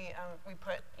datasets. We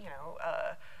put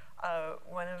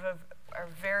one of a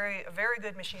very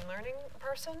good machine learning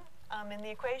person in the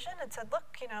equation and said, look,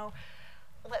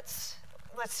 let's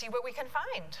see what we can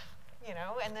find.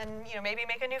 And then, maybe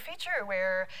make a new feature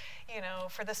where,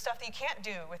 for the stuff that you can't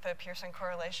do with a Pearson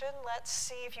correlation, let's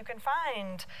see if you can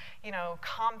find,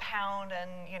 compound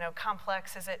and,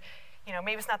 complex. Is it,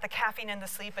 maybe it's not the caffeine in the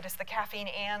sleep, but it's the caffeine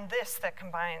and this that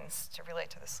combines to relate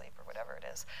to the sleep or whatever it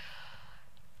is.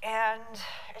 And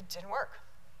it didn't work.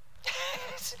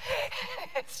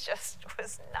 It just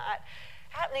was not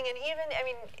happening, and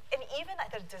even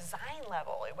at the design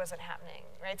level, it wasn't happening,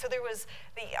 right? So there was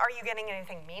are you getting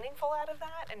anything meaningful out of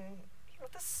that? And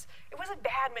it wasn't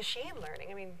bad machine learning.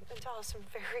 Intel has some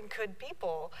very good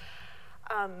people,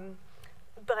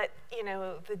 but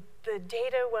the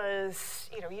data was,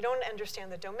 you don't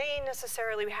understand the domain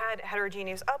necessarily. We had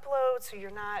heterogeneous uploads, so you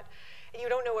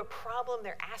don't know what problem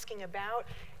they're asking about.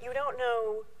 You don't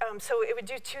know, so it would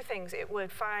do two things. It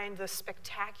would find the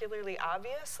spectacularly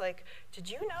obvious, like, did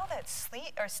you know that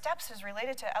steps is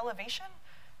related to elevation?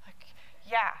 Like,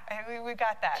 yeah, we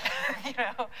got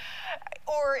that,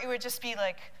 Or it would just be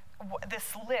like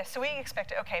this list. So we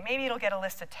expected, okay, maybe it'll get a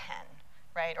list of 10,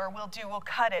 right? Or we'll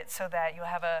cut it so that you'll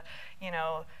have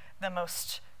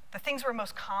the things we're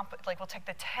most confident, like we'll take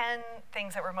the 10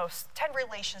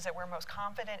 relations that we're most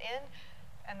confident in,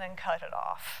 and then cut it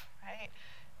off, right?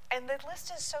 And the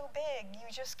list is so big,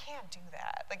 you just can't do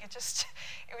that. Like, it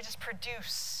would just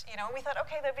produce, and we thought,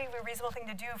 okay, that'd be a reasonable thing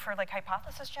to do for like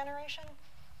hypothesis generation,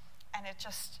 and it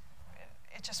just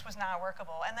was not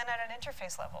workable. And then at an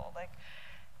interface level, like,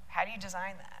 how do you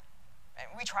design that? And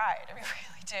we tried, we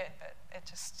really did, but it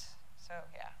just, so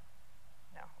yeah,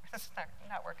 no, it's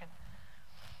not working.